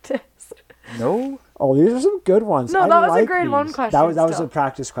practice. No? Oh, these are some good ones. No, I that was a like grade one these. question That was still. a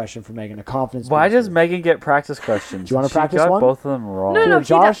practice question for Megan, a confidence. Why booster. does Megan get practice questions? Do you wanna She practice got one? both of them wrong. No, Here, no, he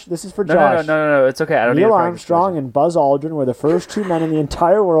Josh? This is for No, Josh. no, it's okay. I don't need Neil a practice Armstrong and Buzz Aldrin were the first two men in the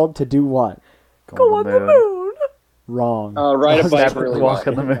entire world to do what? question. Go on the moon. Wrong. Ride a bike Never really walk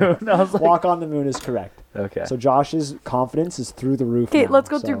well. on the moon. I was like, Walk on the moon is correct. okay. So Josh's confidence is through the roof. Okay, now, let's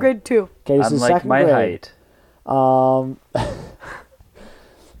go so- through grade 2. Okay, this I'm is like second my grade. height.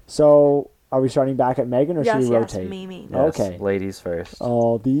 So are we starting back at Megan or Yes, should we yes, rotate? me. Yes, Okay. ladies first.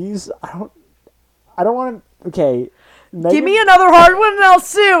 Oh, these I don't want to. Okay, Megan, Give me another hard one and I'll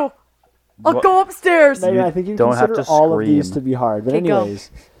sue. I'll What- go upstairs. Megan, You I think you don't have consider to all of these scream. to be hard. But Okay, go.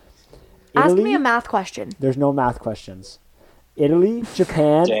 anyways, Ask Italy, me a math question. there's no math questions. Italy,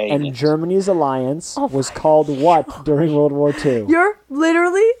 Japan, Dang and it. Germany's alliance Oh was my called what during World War II?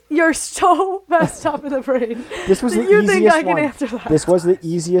 You're so messed up in the brain. This was the You easiest think I can one. answer that? This was the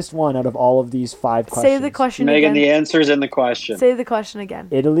easiest one out of all of these 5 questions. Say the question Megan, the again. answer's in the question. Say the question again.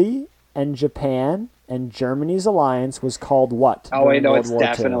 Italy and Japan and Germany's alliance was called what? Oh wait, during no, World it's War II?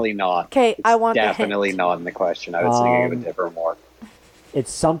 definitely not. Okay, It's I want the definitely hint. not in the question. I was thinking it would differ more.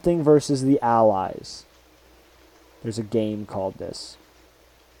 It's something versus the Allies. There's a game called this.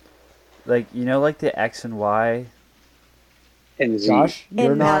 Like, you know, like the X and Y. In Z. Josh,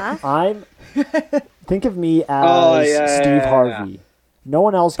 you're In not. math? I'm. Think of me as Oh, yeah, Steve yeah. Harvey. No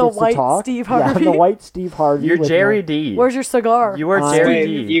one else The gets to white talk. Steve Yeah, I'm the Harvey? white Steve Harvey. You're with Jerry no- D. Where's your cigar? You are I- Jerry Wait,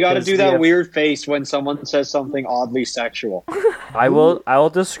 D. you got to 'cause do we that have- weird face when someone says something oddly sexual. I will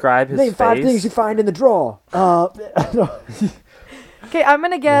describe his Name face. 5 things you find in the drawer. No. Okay, I'm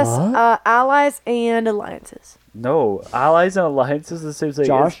gonna guess What? allies and alliances. No, allies and alliances the same thing.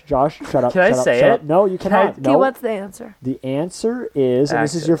 Josh, shut up. Can I shut up, say shut it? Up. No, you Can I- cannot. Okay, No. what's the answer? The answer is, and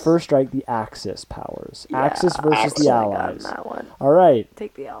this is your Axis. first strike, the Axis powers. Axis Yeah, versus the I got Allies. that one. All right.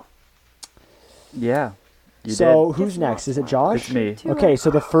 Take the L. Yeah. You So did. who's next? Is it Josh? It's me. Okay, so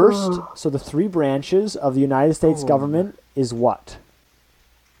the three branches of the United States government is what?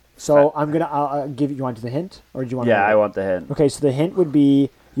 So I'm gonna I'll give you. You want to do the hint, or do you want? Yeah, I want the hint. Okay, so the hint would be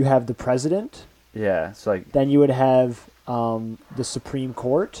you have the president, Yeah, it's like then you would have the Supreme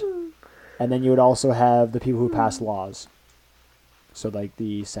Court, and then you would also have the people who pass laws. So like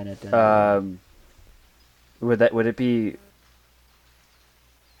the Senate. And would it be?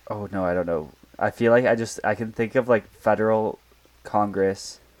 Oh no, I don't know. I feel like I can think of like federal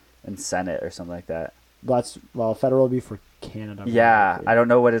Congress and Senate or something like that. federal would be for Canada. Yeah, probably. I don't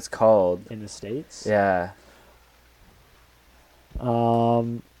know what it's called. In the States. Yeah,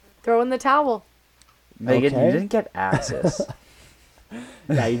 Throw in the towel. Megan, Okay. you didn't get access.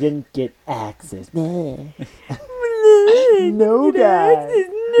 Yeah, you didn't get access. no, guy.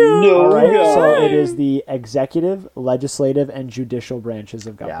 No, All right, guy. so it is the executive, legislative, and judicial branches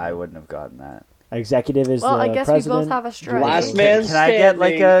of yeah, government. I wouldn't have gotten that. Executive is Well, the I guess president. we both have a strike. Last man Can I get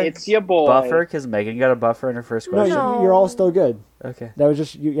like standing, a it's your boy. buffer? Because Megan got a buffer in her first No, question. No. you're all still good. Okay. That was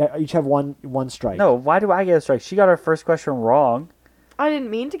just you each have one strike. No, why do I get a strike? She got her first question wrong. I didn't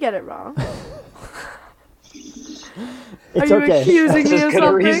mean to get it wrong. it's Are you okay. accusing That's me as of good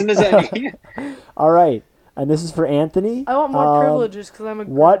a reason something? as any. All right, and this is for Anthony. I want more privileges because I'm a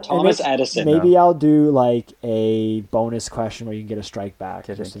What? girl. Thomas and Edison. Maybe I'll do like a bonus question where you can get a strike back,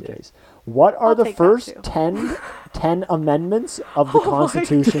 Okay, just in thank you. case. What are I'll the take that first too. 10 amendments of the Oh my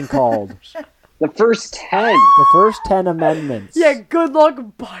Constitution called? The first 10. The first 10 amendments. Yeah, good luck,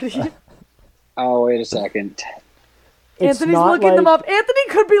 buddy. Oh, wait a second. It's Anthony's not looking them like- up. Anthony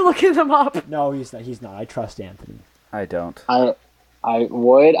could be looking them up. No, he's not. He's not. I trust Anthony. I don't. I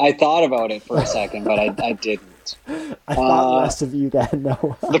would. I thought about it for a second, but I didn't. I thought Uh, less of you than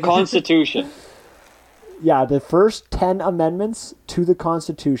no. The Constitution. Yeah, the first 10 amendments to the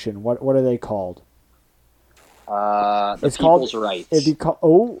Constitution. What are they called? The It's called- People's Rights. It'd be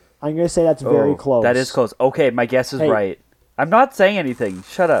I'm going to say that's very Oh, close. That is close. Okay, my guess is Hey. right. I'm not saying anything.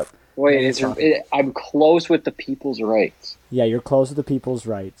 Shut up. Wait, I'm close with the People's Rights. Yeah, you're close to the people's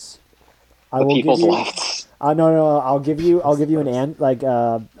rights. I The will People's give you, Lefts. No. I'll give you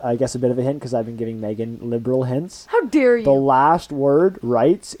I guess a bit of a hint because I've been giving Megan liberal hints. How dare you? The last word,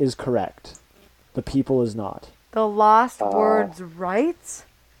 rights, is correct. The people is not. The last word's rights?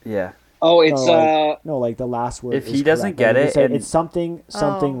 Yeah. Oh, it's No, like the last word. If is he doesn't correct. get Like, it you say and- it's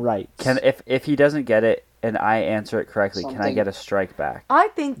something rights. Can if he doesn't get it and I answer it correctly, can I Something. get a strike back? I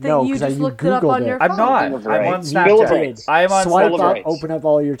think that No, you 'cause just you looked it up on Googled your it. phone. I'm not. Bill of I'm on Rights. Bill of Snapchat. Rights. I'm on Swipe Bill of up, Rights. open up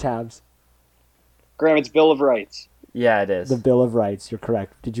all your tabs. Graham, it's Bill of Rights. Yeah, it is. The Bill of Rights. You're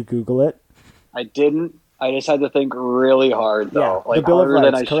correct. Did you Google it? I didn't. I just had to think really hard, though. Yeah, the Bill of harder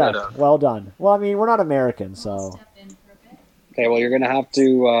than Rights. I should Correct. have. Well done. Well, I mean, we're not American, so. Okay, well, you're going to have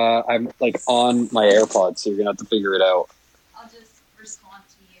to... I'm, on my AirPods, so you're going to have to figure it out. I'll just respond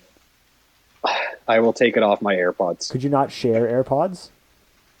to you. I will take it off my AirPods. Could you not share AirPods?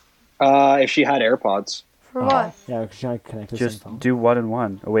 If she had AirPods. For what? Yeah, because you're not connected to the same Just phone. do 1 and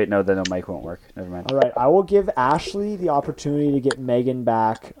 1. Oh wait, no, then the mic won't work. Never mind. All right, I will give Ashley the opportunity to get Megan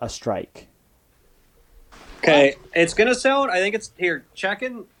back a strike. Okay, it's gonna sound. I think it's here.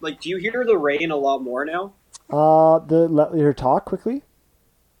 Checking. Do you hear the rain a lot more now? Let her talk quickly.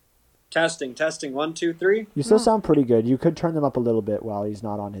 Testing. 1, 2, 3. You still sound pretty good. You could turn them up a little bit while he's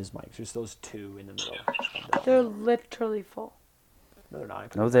not on his mic. Just those two in the middle. They're literally full. No, they're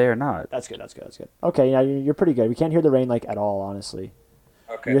not. No, they are not. That's good. Okay, yeah, you're pretty good. We can't hear the rain at all, honestly.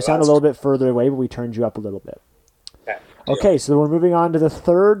 Okay. You sound a little bit further away, but we turned you up a little bit. Okay. Okay, so we're moving on to the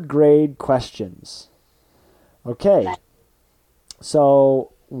third grade questions. Okay.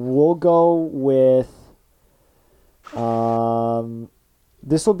 So we'll go with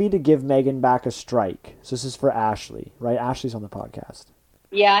this will be to give Megan back a strike. So this is for Ashley, right? Ashley's on the podcast.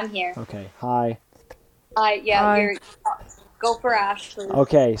 Yeah, I'm here. Okay. Hi. Hi. Go for Ashley.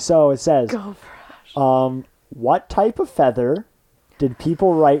 Okay, so it says Go for it. what type of feather did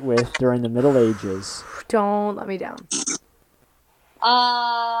people write with during the Middle Ages? Don't let me down.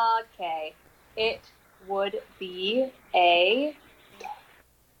 Okay. It would be a...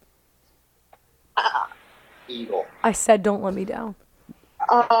 Eagle. I said don't let me down.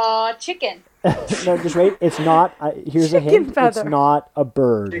 chicken. No, just wait. It's not. Here's a Chicken hint. feather. It's not a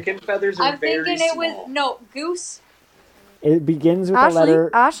bird. Chicken feathers are I'm very thinking it small. was... goose. It begins with Ashley, the letter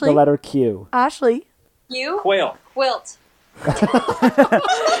Ashley. the letter Q. Ashley. You? Quail. Quilt.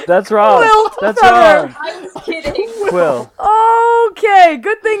 That's wrong. Quilt That's feather. wrong. I was kidding. Quill. Okay,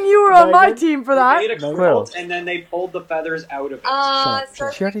 good thing you were on my Megan? team for They that. made a No. quilt and then they pulled the feathers out of it.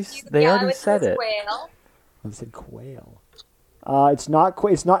 Shut She already- Perfect. they Yeah, already I would said say it. Quail. I said quail. It's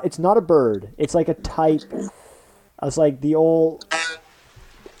not It's not a bird. It's like a type. It's like the old.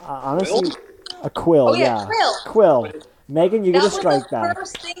 Honestly, Quill? a quill. Oh, yeah, quill. Quill. Megan, you That get a was strike the back.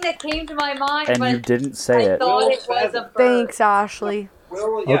 first thing that came to my mind, And but you didn't say I it. thought it Quill was a feather. bird. Thanks, Ashley.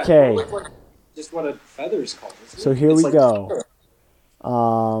 Well, yeah, Okay. quill is like just what a feather's called. Isn't So it? here It's we like- go.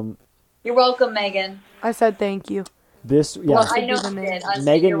 You're welcome, Megan. I said thank you. This yeah. Plus- I know Should be you the did. name. I said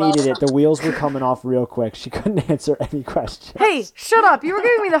Megan you're needed it. welcome. The wheels were coming off real quick. She couldn't answer any question. Hey, shut up. You were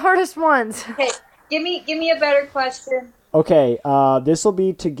giving me the hardest ones. Okay, give me a better question. Okay, this will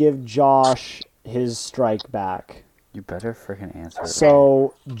be to give Josh his strike back. You better freaking answer it.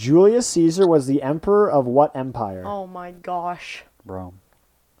 So Julius Caesar was the emperor of what empire? Oh my gosh. Rome.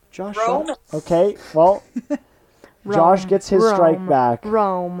 Josh. Rome. Okay, well, Josh Rome, gets his strike back.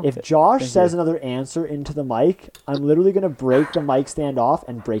 Rome. If Josh Thank says you. another answer into the mic, I'm literally gonna break the mic stand off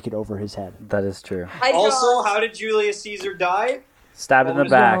and break it over his head. That is true. Hi, Also, Josh. how did Julius Caesar die? Stabbed in the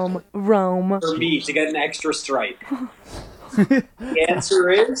back. Rome. For me, to get an extra strike. The answer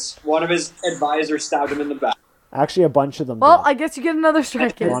is one of his advisors stabbed him in the back. Actually, a bunch of them. Well, did. I guess you get another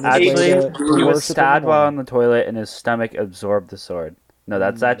strike in. One Actually, way to he was worship stabbed him while more. on the toilet, and his stomach absorbed the sword. No,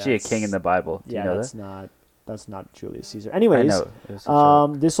 that's actually that's- a king in the Bible. Do Yeah, you know that's that? not Julius Caesar. I Anyways, know. It was a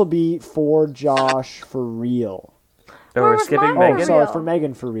joke. this will be for Josh for real. Oh, Where we're was skipping mine? Oh, Megan. sorry, real. for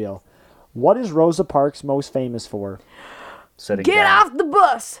Megan for real. What is Rosa Parks most famous for? Sitting Get down. off the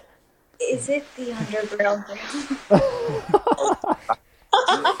bus. Is it the underground thing?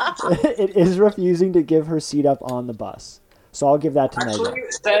 It is refusing to give her seat up on the bus. So I'll give that to Actually, Megan.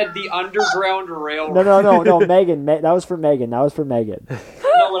 it said the Underground Railroad. No, Megan. That was for Megan. That was for Megan. No,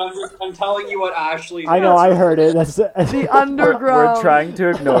 but I'm telling you what Ashley's I know. I answer heard it. That's The We're underground. trying to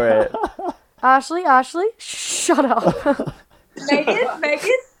ignore it. Ashley, shut up. Megan,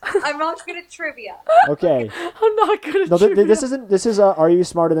 I'm not good at trivia. okay. I'm not good at No, trivia. this isn't. This is. Are you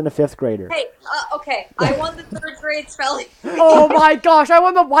smarter than a fifth grader? Hey, okay, I won the 3rd grade spelling. Oh my gosh, I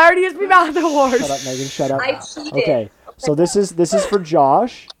won the YRDSB Math Award. Shut up, Megan. Shut up. I cheated. Okay. So this is for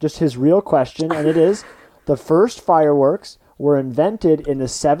Josh. Just his real question, and it is: the first fireworks were invented in the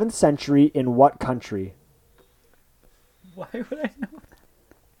 7th century in what country? Why would I know?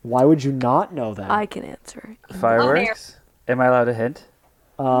 Why would you not know that? I can answer. Fireworks? Am I allowed a hint?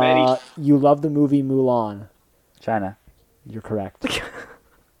 You love the movie Mulan. China. You're correct.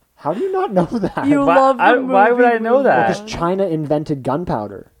 How do you not know that? You love the movie. Why would I know that? Because China invented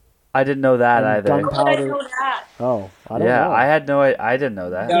gunpowder. I didn't know that And either. I gunpowder. know that. Oh, I don't Yeah, know. I had no. I didn't know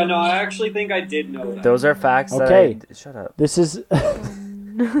that. Yeah, no, I actually think I did know that. Those are facts. Okay. That I, shut up. This is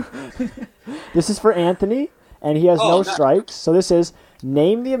this is for Anthony, and he has Oh, no nice. strikes. So this is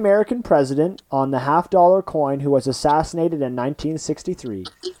name the American president on the $50 coin who was assassinated in 1963.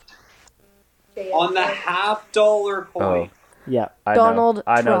 On the $50 Oh, coin. Yeah, I Donald know.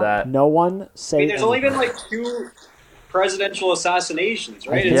 I know Trump. that. no one say. I mean, there's only been anything. like 2 presidential assassinations,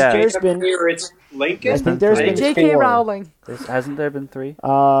 right? think It's there's JFK been- or it's Lincoln. I think there's three. been J.K. 4. Rowling. Hasn't there been 3?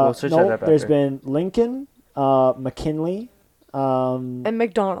 We'll switch that No, up there's after. been Lincoln, McKinley, And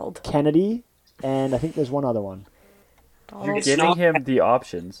McDonald. Kennedy, and I think there's one other one. You're It's giving not- him the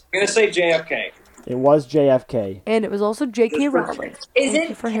options. I'm gonna say JFK. It was JFK. And it was also J.K. Rowling. Thank you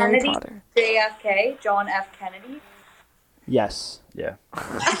Isn't for Harry Kennedy Potter. JFK, John F. Kennedy? Yes. Yeah.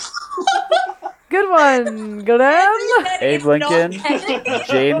 Good one. Go down. Abe It's not Lincoln, Kennedy.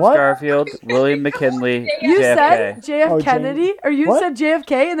 James What? Garfield, William McKinley, You JFK. said J.F. Oh, Kennedy, or you What? said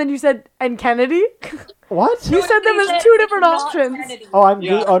JFK, and then you said and Kennedy. What? You said them as It's 2 different not options. Kennedy. Oh, I'm.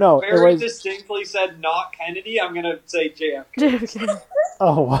 Yeah, Oh no, it very was. distinctly said not Kennedy. I'm gonna say JFK. JFK.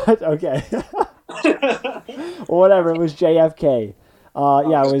 Oh, what? Okay. Well, whatever. It was JFK.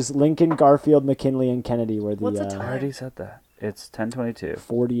 Yeah, it was Lincoln, Garfield, McKinley, and Kennedy were the What's the I time? already said that. It's 10:22.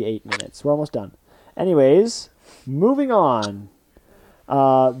 48 minutes. We're almost done. Anyways, moving on.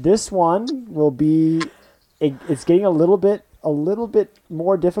 This one will be. It's getting a little bit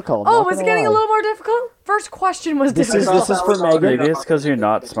more difficult. Oh, not was it gonna getting a lie. little more difficult? First question was This is difficult. for Megan. Maybe it's because you're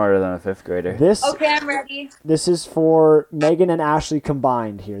not smarter than a 5th grader. This Okay, I'm ready. this is for Megan and Ashley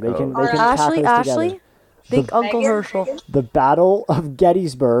combined here. They can tackle Ashley, this Ashley, together. think Uncle Megan? Herschel. The Battle of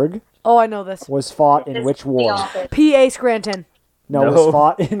Gettysburg Oh, I know this. was fought in This which is the war? office. P.A. Scranton. No, it No. was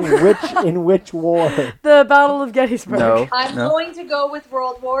fought in which war? The Battle of Gettysburg. No. I'm No. going to go with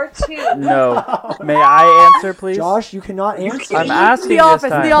World War II. No. May I answer, please? Josh, you cannot answer. I'm asking The this Office.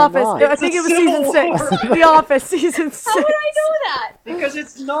 time. The Office. Come on. I think it was season Civil 6. War. The Office, season 6. How would I know that? Because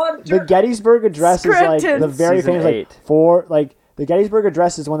it's not. The Gettysburg Address is like Scripted. the very Season famous 8. the Gettysburg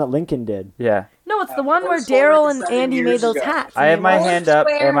Address is one that Lincoln did. Yeah. No, it's the one where First one, like, Daryl and 7 Andy made years those ago. hats. I have and my they were- hand up.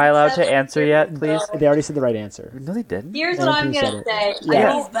 Am I allowed to Swear answer yet, please? They already said the right answer. No, they didn't. Here's what I'm Anthony gonna said say. Yeah.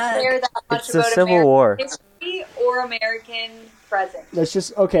 I don't care that much It's the about Civil American War. history or American present. Let's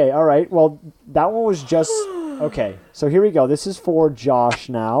just okay. All right. Well, that one was just okay. So here we go. This is for Josh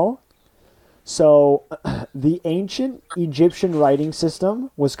now. So, the ancient Egyptian writing system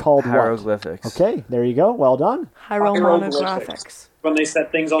was called what? Hieroglyphics. Okay, there you go. Well done. Hieroglyphics. When they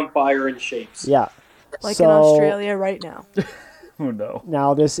set things on fire in shapes. Yeah. Like So, in Australia right now. Oh no.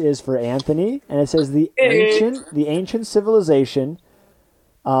 Now this is for Anthony, and it says the ancient civilization.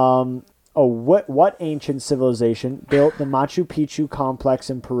 What ancient civilization built the Machu Picchu complex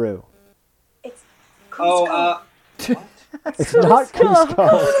in Peru? Oh, It's not Cusco.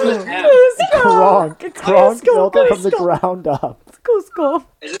 Kronk. Kronk built it from the ground up. Cusco.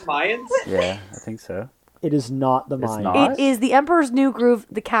 is it Mayans? Yeah, I think so. It is not the It's Mayans. not? It is the Emperor's New Groove,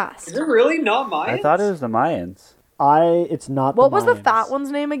 the Is cast. it really not Mayans? I thought it was the Mayans. It's not. What the was the Mayans. fat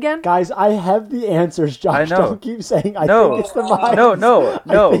one's name again? Guys, I have the answers, Josh. I know. Don't keep saying I No. think it's the Mayans.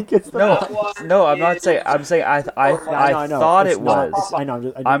 No. I think it's the No. Mayans. No, I'm not saying. I'm saying I I know. thought It's it not. was. I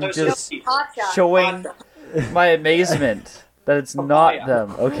know. I'm There's just no- Hot shot. showing my amazement that it's not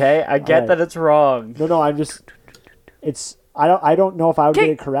them. Okay, I get Alright. that it's wrong. No. I'm just. It's. I don't know if I would get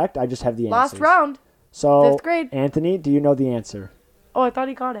Okay. it correct. I just have the Last answers. round. So, 5th grade. Anthony, do you know the answer, Oh, I thought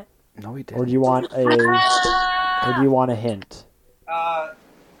he got it. No, we or didn't. do you want a hint?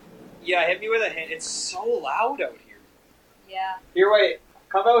 Yeah, hit me with a hint. It's so loud out here. Yeah. Here, wait.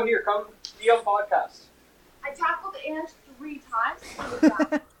 Come out here. Come be on podcast. I tackled Ange 3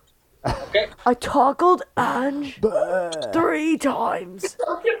 times. Okay. I toggled Ange 3 times.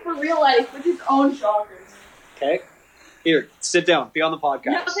 Looking for real life with his own shockers. Okay. Here, sit down. Be on the No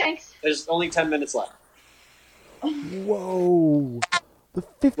podcast. thanks. There's only 10 minutes left. Whoa! The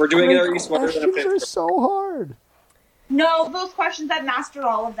 5th We're doing it grade Are You Smarter Than a questions Fifth are so hard. No, those questions I've mastered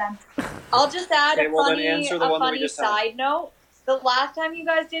all of them. I'll just add Okay, a well, then funny, answer the one that we just had. side note. The last time you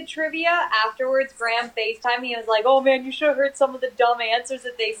guys did trivia, afterwards, Graham FaceTimed me and was like, "Oh man, you should have heard some of the dumb answers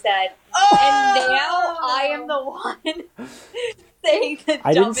that they said." And now I am the one saying the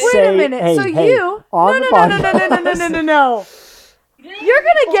I didn't dumbest. say. Wait a minute. Hey, so hey, you? on the podcast. No. You're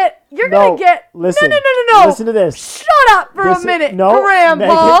gonna get. You're No, gonna get. listen. No. Listen to this. Shut up for This- a minute, no,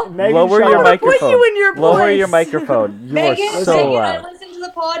 Grandpa. Megan, Lower shut your up. mic- microphone. Put you in your Lower your place. microphone. You Megan, are so Megan, I loud. listened to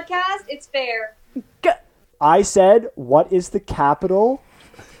the podcast. It's fair. I said, "What is the capital?"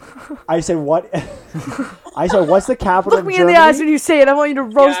 I said, "What?" I said, "What's the capital Look of me in Germany?" the eyes when you say it. I want you to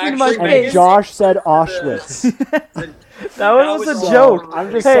roast me to my actually, And Megan- face. Josh said Auschwitz. That one was was a so joke. wrong.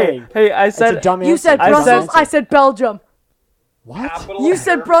 I'm just hey, saying. hey, I It's a said dumb You answer. said I Dumb Brussels. answer. I said Belgium. What? Capital You of said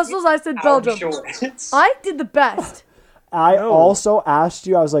Germany? Brussels. I said Belgium. Auschwitz. I did the best. I No. also asked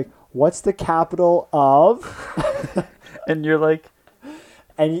you. I was like, "What's the capital of?" and you're like,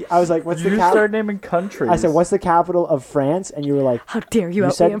 And I was like, "What's the you capital?" start naming countries. I said, "What's the capital of France?" And you were like, How dare you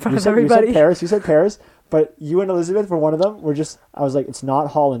out said, me in front you of said, everybody? You said Paris. You said Paris. But you and Elizabeth for one of them were just. I was like, "It's not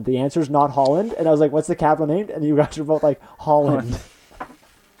Holland. The answer's not Holland." And I was like, "What's the capital named?" And you guys were both like, "Holland."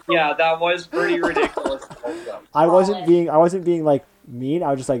 Yeah, that was pretty ridiculous. I wasn't being like mean. I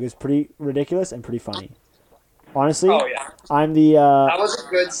was just like, it's pretty ridiculous and pretty funny. Honestly, Oh yeah, I'm the. that was a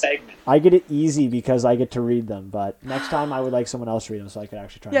good segment. I get it easy because I get to read them. But next time I would like someone else to read them so I could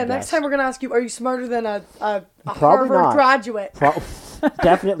actually try. Yeah, and next guess. time we're gonna ask you: Are you smarter than a Probably Harvard not. graduate?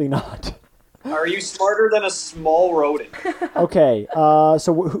 Definitely not. Are you smarter than a small rodent? Okay.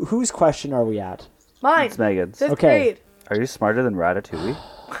 So whose question are we at? Mine. It's Megan's. 5th Okay. grade. Are you smarter than Ratatouille?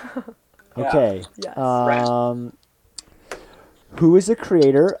 Okay. Yes. Who is the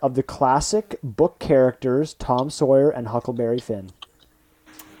creator of the classic book characters Tom Sawyer and Huckleberry Finn?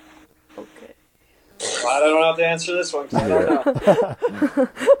 Okay. Well, I don't have to answer this one 'cause I don't know.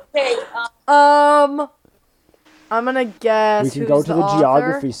 Okay, I'm gonna guess. We can who's go to the author.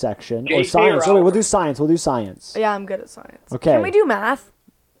 geography section or J.K. science. Oh, wait, Rowling. we'll do science. We'll do science. Yeah, I'm good at science. Okay. Can we do math?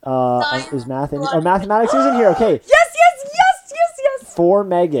 Is math in? Or mathematics isn't here. Okay. Yes. For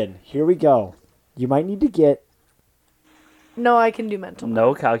Megan, here we go. You might need to get. No, I can do mental.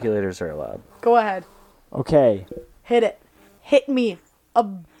 No calculators are allowed. Go ahead. Okay. Hit it. Hit me. A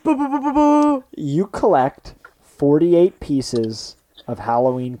boo boo boo boo boo. You collect 48 pieces of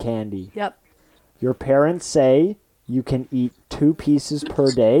Halloween candy. Yep. Your parents say you can eat 2 pieces per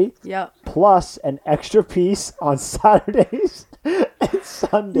day, Yep. plus an extra piece on Saturdays and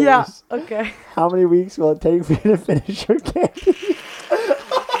Sundays. Yeah. Okay. How many weeks will it take for you to finish your candy?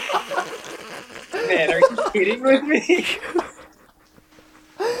 Man, are you kidding with me?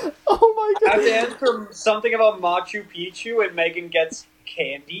 Oh my I have god. to answer something about Machu Picchu and Megan gets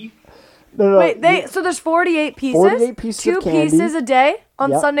candy. No, Wait, so there's 48 pieces? 48 pieces 2 of candy. pieces a day?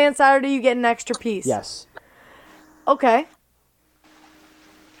 On Yep. Sunday and Saturday, you get an extra piece. Yes. Okay.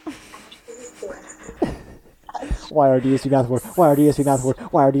 Why are DSP math award? Why are DSP math award?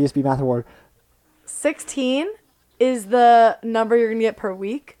 Why are DSP math award? 16 is the number you're going to get per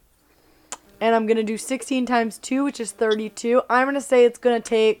week. And I'm going to do 16 times 2, which is 32. I'm going to say it's going to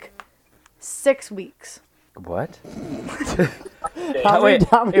take 6 weeks. What? How many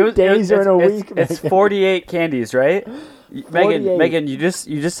days are in a week? It's Megan? 48 candies, right? 48. Megan, you just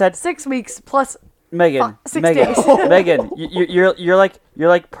said 6 weeks plus Megan, 6 Megan, days. Megan, you're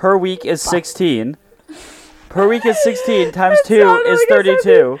like per week is 16. Per week is 16 times 2 sounded is like I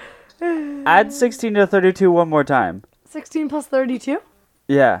said 32. Add 16 to 32 one more time. 16 plus 32?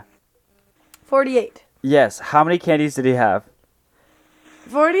 Yeah. 48. Yes. How many candies did he have?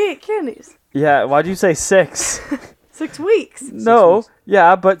 48 candies. Yeah. Why'd you say 6? 6 weeks. No.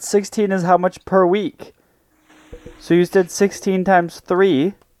 Yeah, but 16 is how much per week? So you said 16 times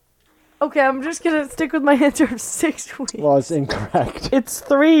 3. Okay, I'm just going to stick with my answer of 6 weeks. Well, it's incorrect. It's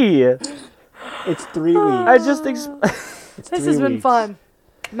 3. It's 3 weeks. I just It's This 3 has been weeks. fun.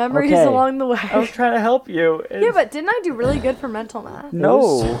 Memories Okay. along the way. I was trying to help you. Yeah, but didn't I do really good for mental math?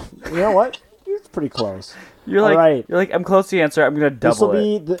 No. You know what? It's pretty close. You're All like right. you're like I'm close to the answer. I'm gonna This will double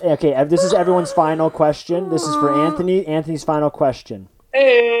it. be okay. This is everyone's final question. This is for Anthony. Anthony's final question.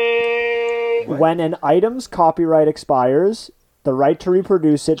 Hey! When an item's copyright expires, the right to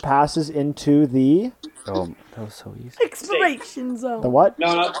reproduce it passes into the Oh, that was so easy. Expiration zone. the what?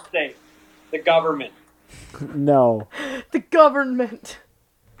 No, not the state. The government. No. The government.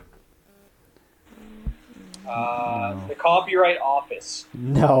 The Copyright Office.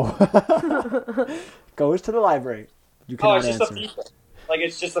 No. Goes to the library. You Oh, cannot it's just answer. the people. Like,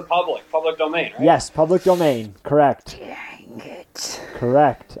 it's just the public domain, right? Yes, public domain. Correct.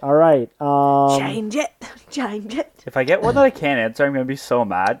 Correct. All right. Change it. Change it. If I get one that I can't answer, I'm gonna be so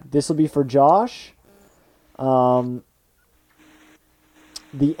mad. This will be for Josh. The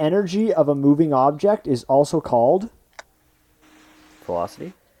energy of a moving object is also called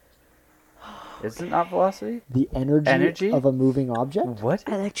Velocity? Is it not velocity? the energy of a moving object. What?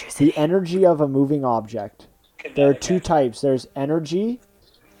 Electricity. The energy of a moving object. There are 2 types. There's energy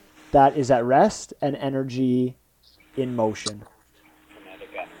that is at rest and energy in motion. Kinetic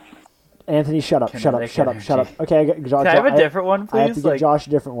energy. Anthony, shut up, shut up, Kinetic shut up, shut up. energy. Okay, I got Josh. Can I have a different one, please? I have to give Like- Josh a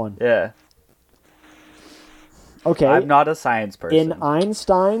different one. Yeah. Okay. I'm not a science person. In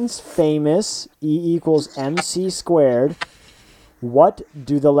Einstein's famous E equals mc squared, what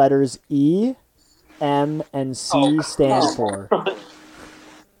do the letters E, M, and C stand for?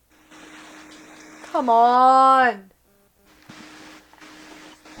 Come on.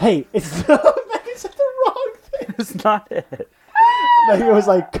 Hey, it's Megan said the wrong thing. It's not it. Megan was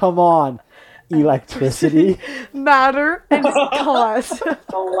like, "Come on, electricity." Matter and cause.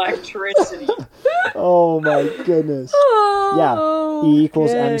 Electricity. Oh my goodness. Yeah, E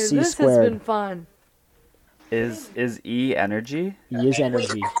equals Okay, MC this squared. has been fun. Is E energy? E is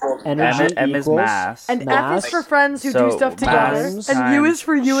energy. Energy M is equals mass. And Mass. F is for friends who So, do stuff together. mass And U times- is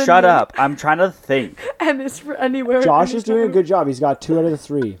for you and Shut me. up. I'm trying to think. M is for anywhere. Josh is doing a good job. He's got 2 out of the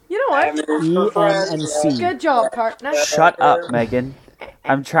 3. You know what? E, M, and C. Good job, partner. Shut up, Megan.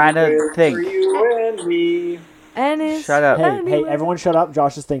 I'm trying to For think. you and me. N is Shut up. Hey, anywhere. everyone shut up.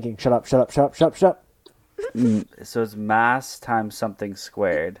 Josh is thinking. Shut up, shut up, shut up, shut up, shut up. So it's mass times something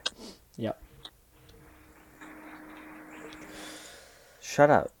squared. Yep. Shut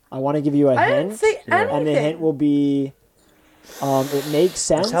up. I want to give you a I hint. didn't say Yeah. anything. And the hint will be it makes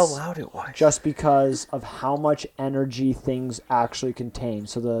sense That's how loud it was. just because of how much energy things actually contain.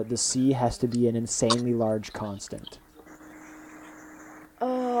 So the C has to be an insanely large constant.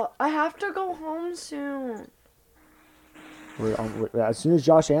 I have to go home soon. As soon as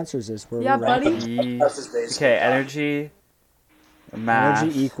Josh answers this, we're Yeah, wrapping. buddy. E. That's his basic. Okay, energy. Mass.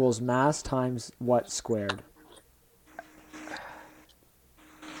 Energy equals mass times what squared?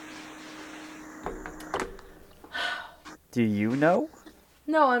 Do you know?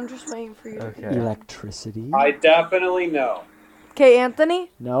 No, I'm just waiting for you. Okay. Electricity? I definitely know. Okay,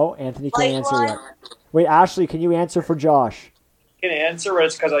 Anthony. No, Anthony can't answer Lifeline. yet. Wait, Ashley, can you answer for Josh? Can answer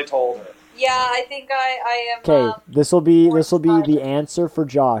it because I told her. Yeah, I think I am. Okay, this will be the answer for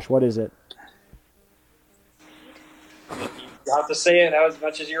Josh. What is it? You have to say it as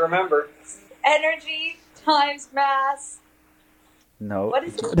much as you remember. Energy times mass. No. What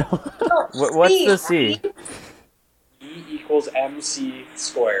is it? What's the C? E equals mc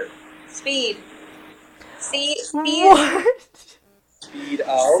squared. Speed. Speed. What? Speed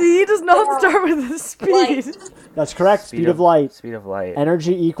of. C does not start with the speed. That's correct. Speed of light. Speed of light.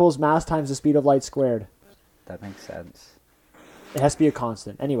 Energy equals mass times the speed of light squared. That makes sense. It has to be a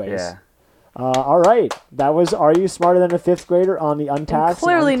constant. Anyways. Yeah. All right. That was Are You Smarter Than a Fifth Grader on the Untaxed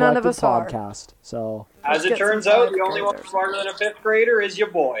clearly and none of Uncollected us are. podcast. So, As it get turns some out, fifth the only one graders. smarter than a fifth grader is your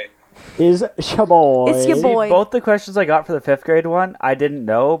boy. is Shaboy. It's your See, boy. both the questions I got for the 5th grade one, I didn't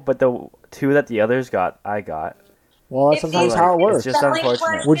know, but the 2 that the others got, I got. Well, that's If sometimes you- how it It's works. just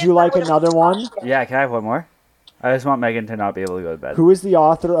unfortunate. Would you like another one? Yeah, can I have one more? I just want Megan to not be able to go to bed. Who is the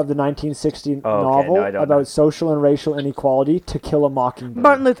author of the 1960 Oh, okay. novel No, I don't about know. social and racial inequality, To Kill a Mockingbird?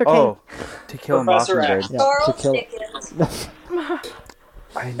 Martin Luther King. Oh, To Kill a Professor Mockingbird. X. Yeah, Charles To Kill. Dickens.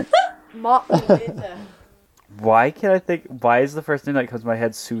 Why can I think? Why is the first name that comes to my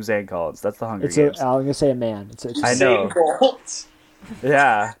head Suzanne Collins? That's the Hunger It's a. Games. I'm gonna say a man. It's I know. Usain Bolt.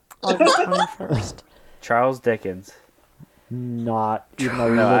 Yeah, August 21st. Charles Dickens. not even a No,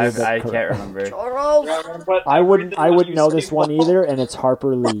 little bit I correct. can't remember. Charles. Yeah, I'm gonna put I wouldn't everything know on this Usain one Bolt. either, and it's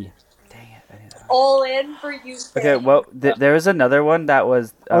Harper Lee. Dang it! I didn't know. All in for you. Okay, well, there was another one that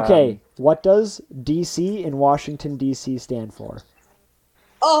was. Okay, what does DC in Washington DC stand for?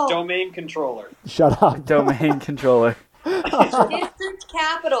 Oh, Domain controller. Shut up. Domain controller. district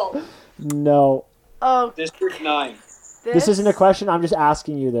capital. No, Oh, District 9. this isn't a question. I'm just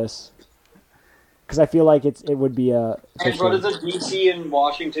asking you this because I feel like it would be a. And what does a DC in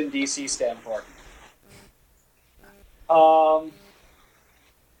Washington, D.C. stand for?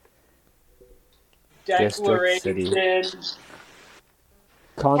 District City. Declaration.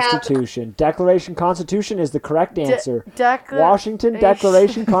 Constitution. Declaration Constitution is the correct answer. Washington Declaration.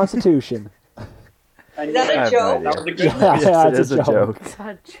 Declaration Constitution. And Is that I a have joke? no that was a idea. good Yeah, one. Yes, yeah, it it's is a joke.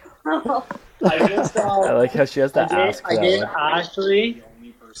 I just, I like how she has to ask for I that gave one. Ashley.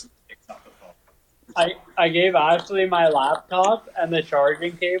 I gave Ashley my laptop and the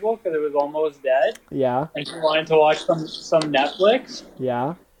charging cable because it was almost dead, Yeah, and she wanted to watch some Netflix.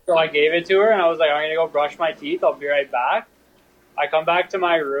 yeah. So I gave it to her, and I was like, "I'm gonna go brush my teeth. I'll be right back." I come back to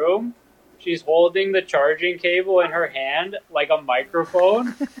my room. She's holding the charging cable in her hand like a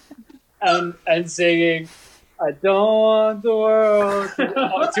microphone, and singing, "I don't want the world,"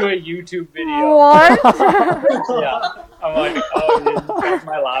 to a YouTube video. What? Yeah, I'm like, "Oh, you didn't plug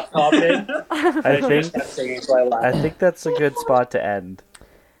my laptop in." I She think just kept singing, so I laughed. I think that's a good spot to end.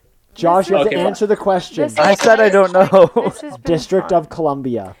 Josh, you have to Okay, answer the question. this I said I don't know. This has been District fun. of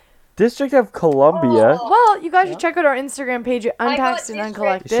Columbia. District of Columbia. Well, you guys should check out our Instagram page at I got Untaxed and district. You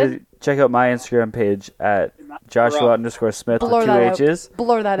Uncollected. should check out my Instagram page at Joshua_Smith Blur with 2 that out. H's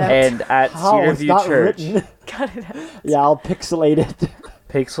Blur that out. and at How? Cedar It's View not Church. written. Cut it out. Yeah, I'll pixelate it.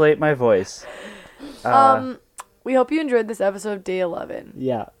 Pixelate my voice. We hope you enjoyed this episode of Day 11.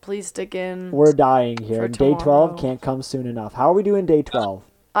 Yeah, Please stick in. we're dying here. For And day 12 tomorrow. can't come soon enough. How are we doing day 12?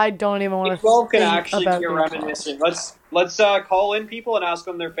 I don't even want to 12 can think actually about be a Day 12. reminiscent. Let's call in people and ask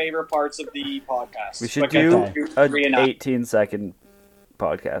them their favorite parts of the podcast. We should Like, do Okay. an reenact. 18-second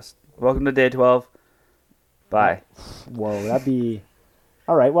podcast. Welcome to day 12. Bye. Whoa, that'd be...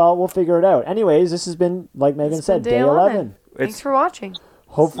 All right, well, we'll figure it out. Anyways, this has been, like Megan It's been said, day day 11. Thanks It's for watching.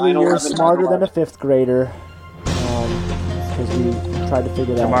 Hopefully 9/11 you're smarter than a tomorrow. 5th grader. Because we tried to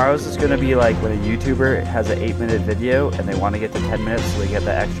figure that out. tomorrow's is going to be like when a YouTuber has an 8-minute video and they want to get to 10 minutes so they get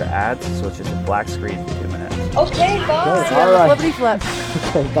the extra ads, so it's just a black screen for 2 minutes. Okay, bye. All right. Flippity flip.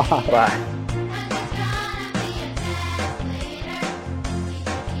 Okay, bye. Bye.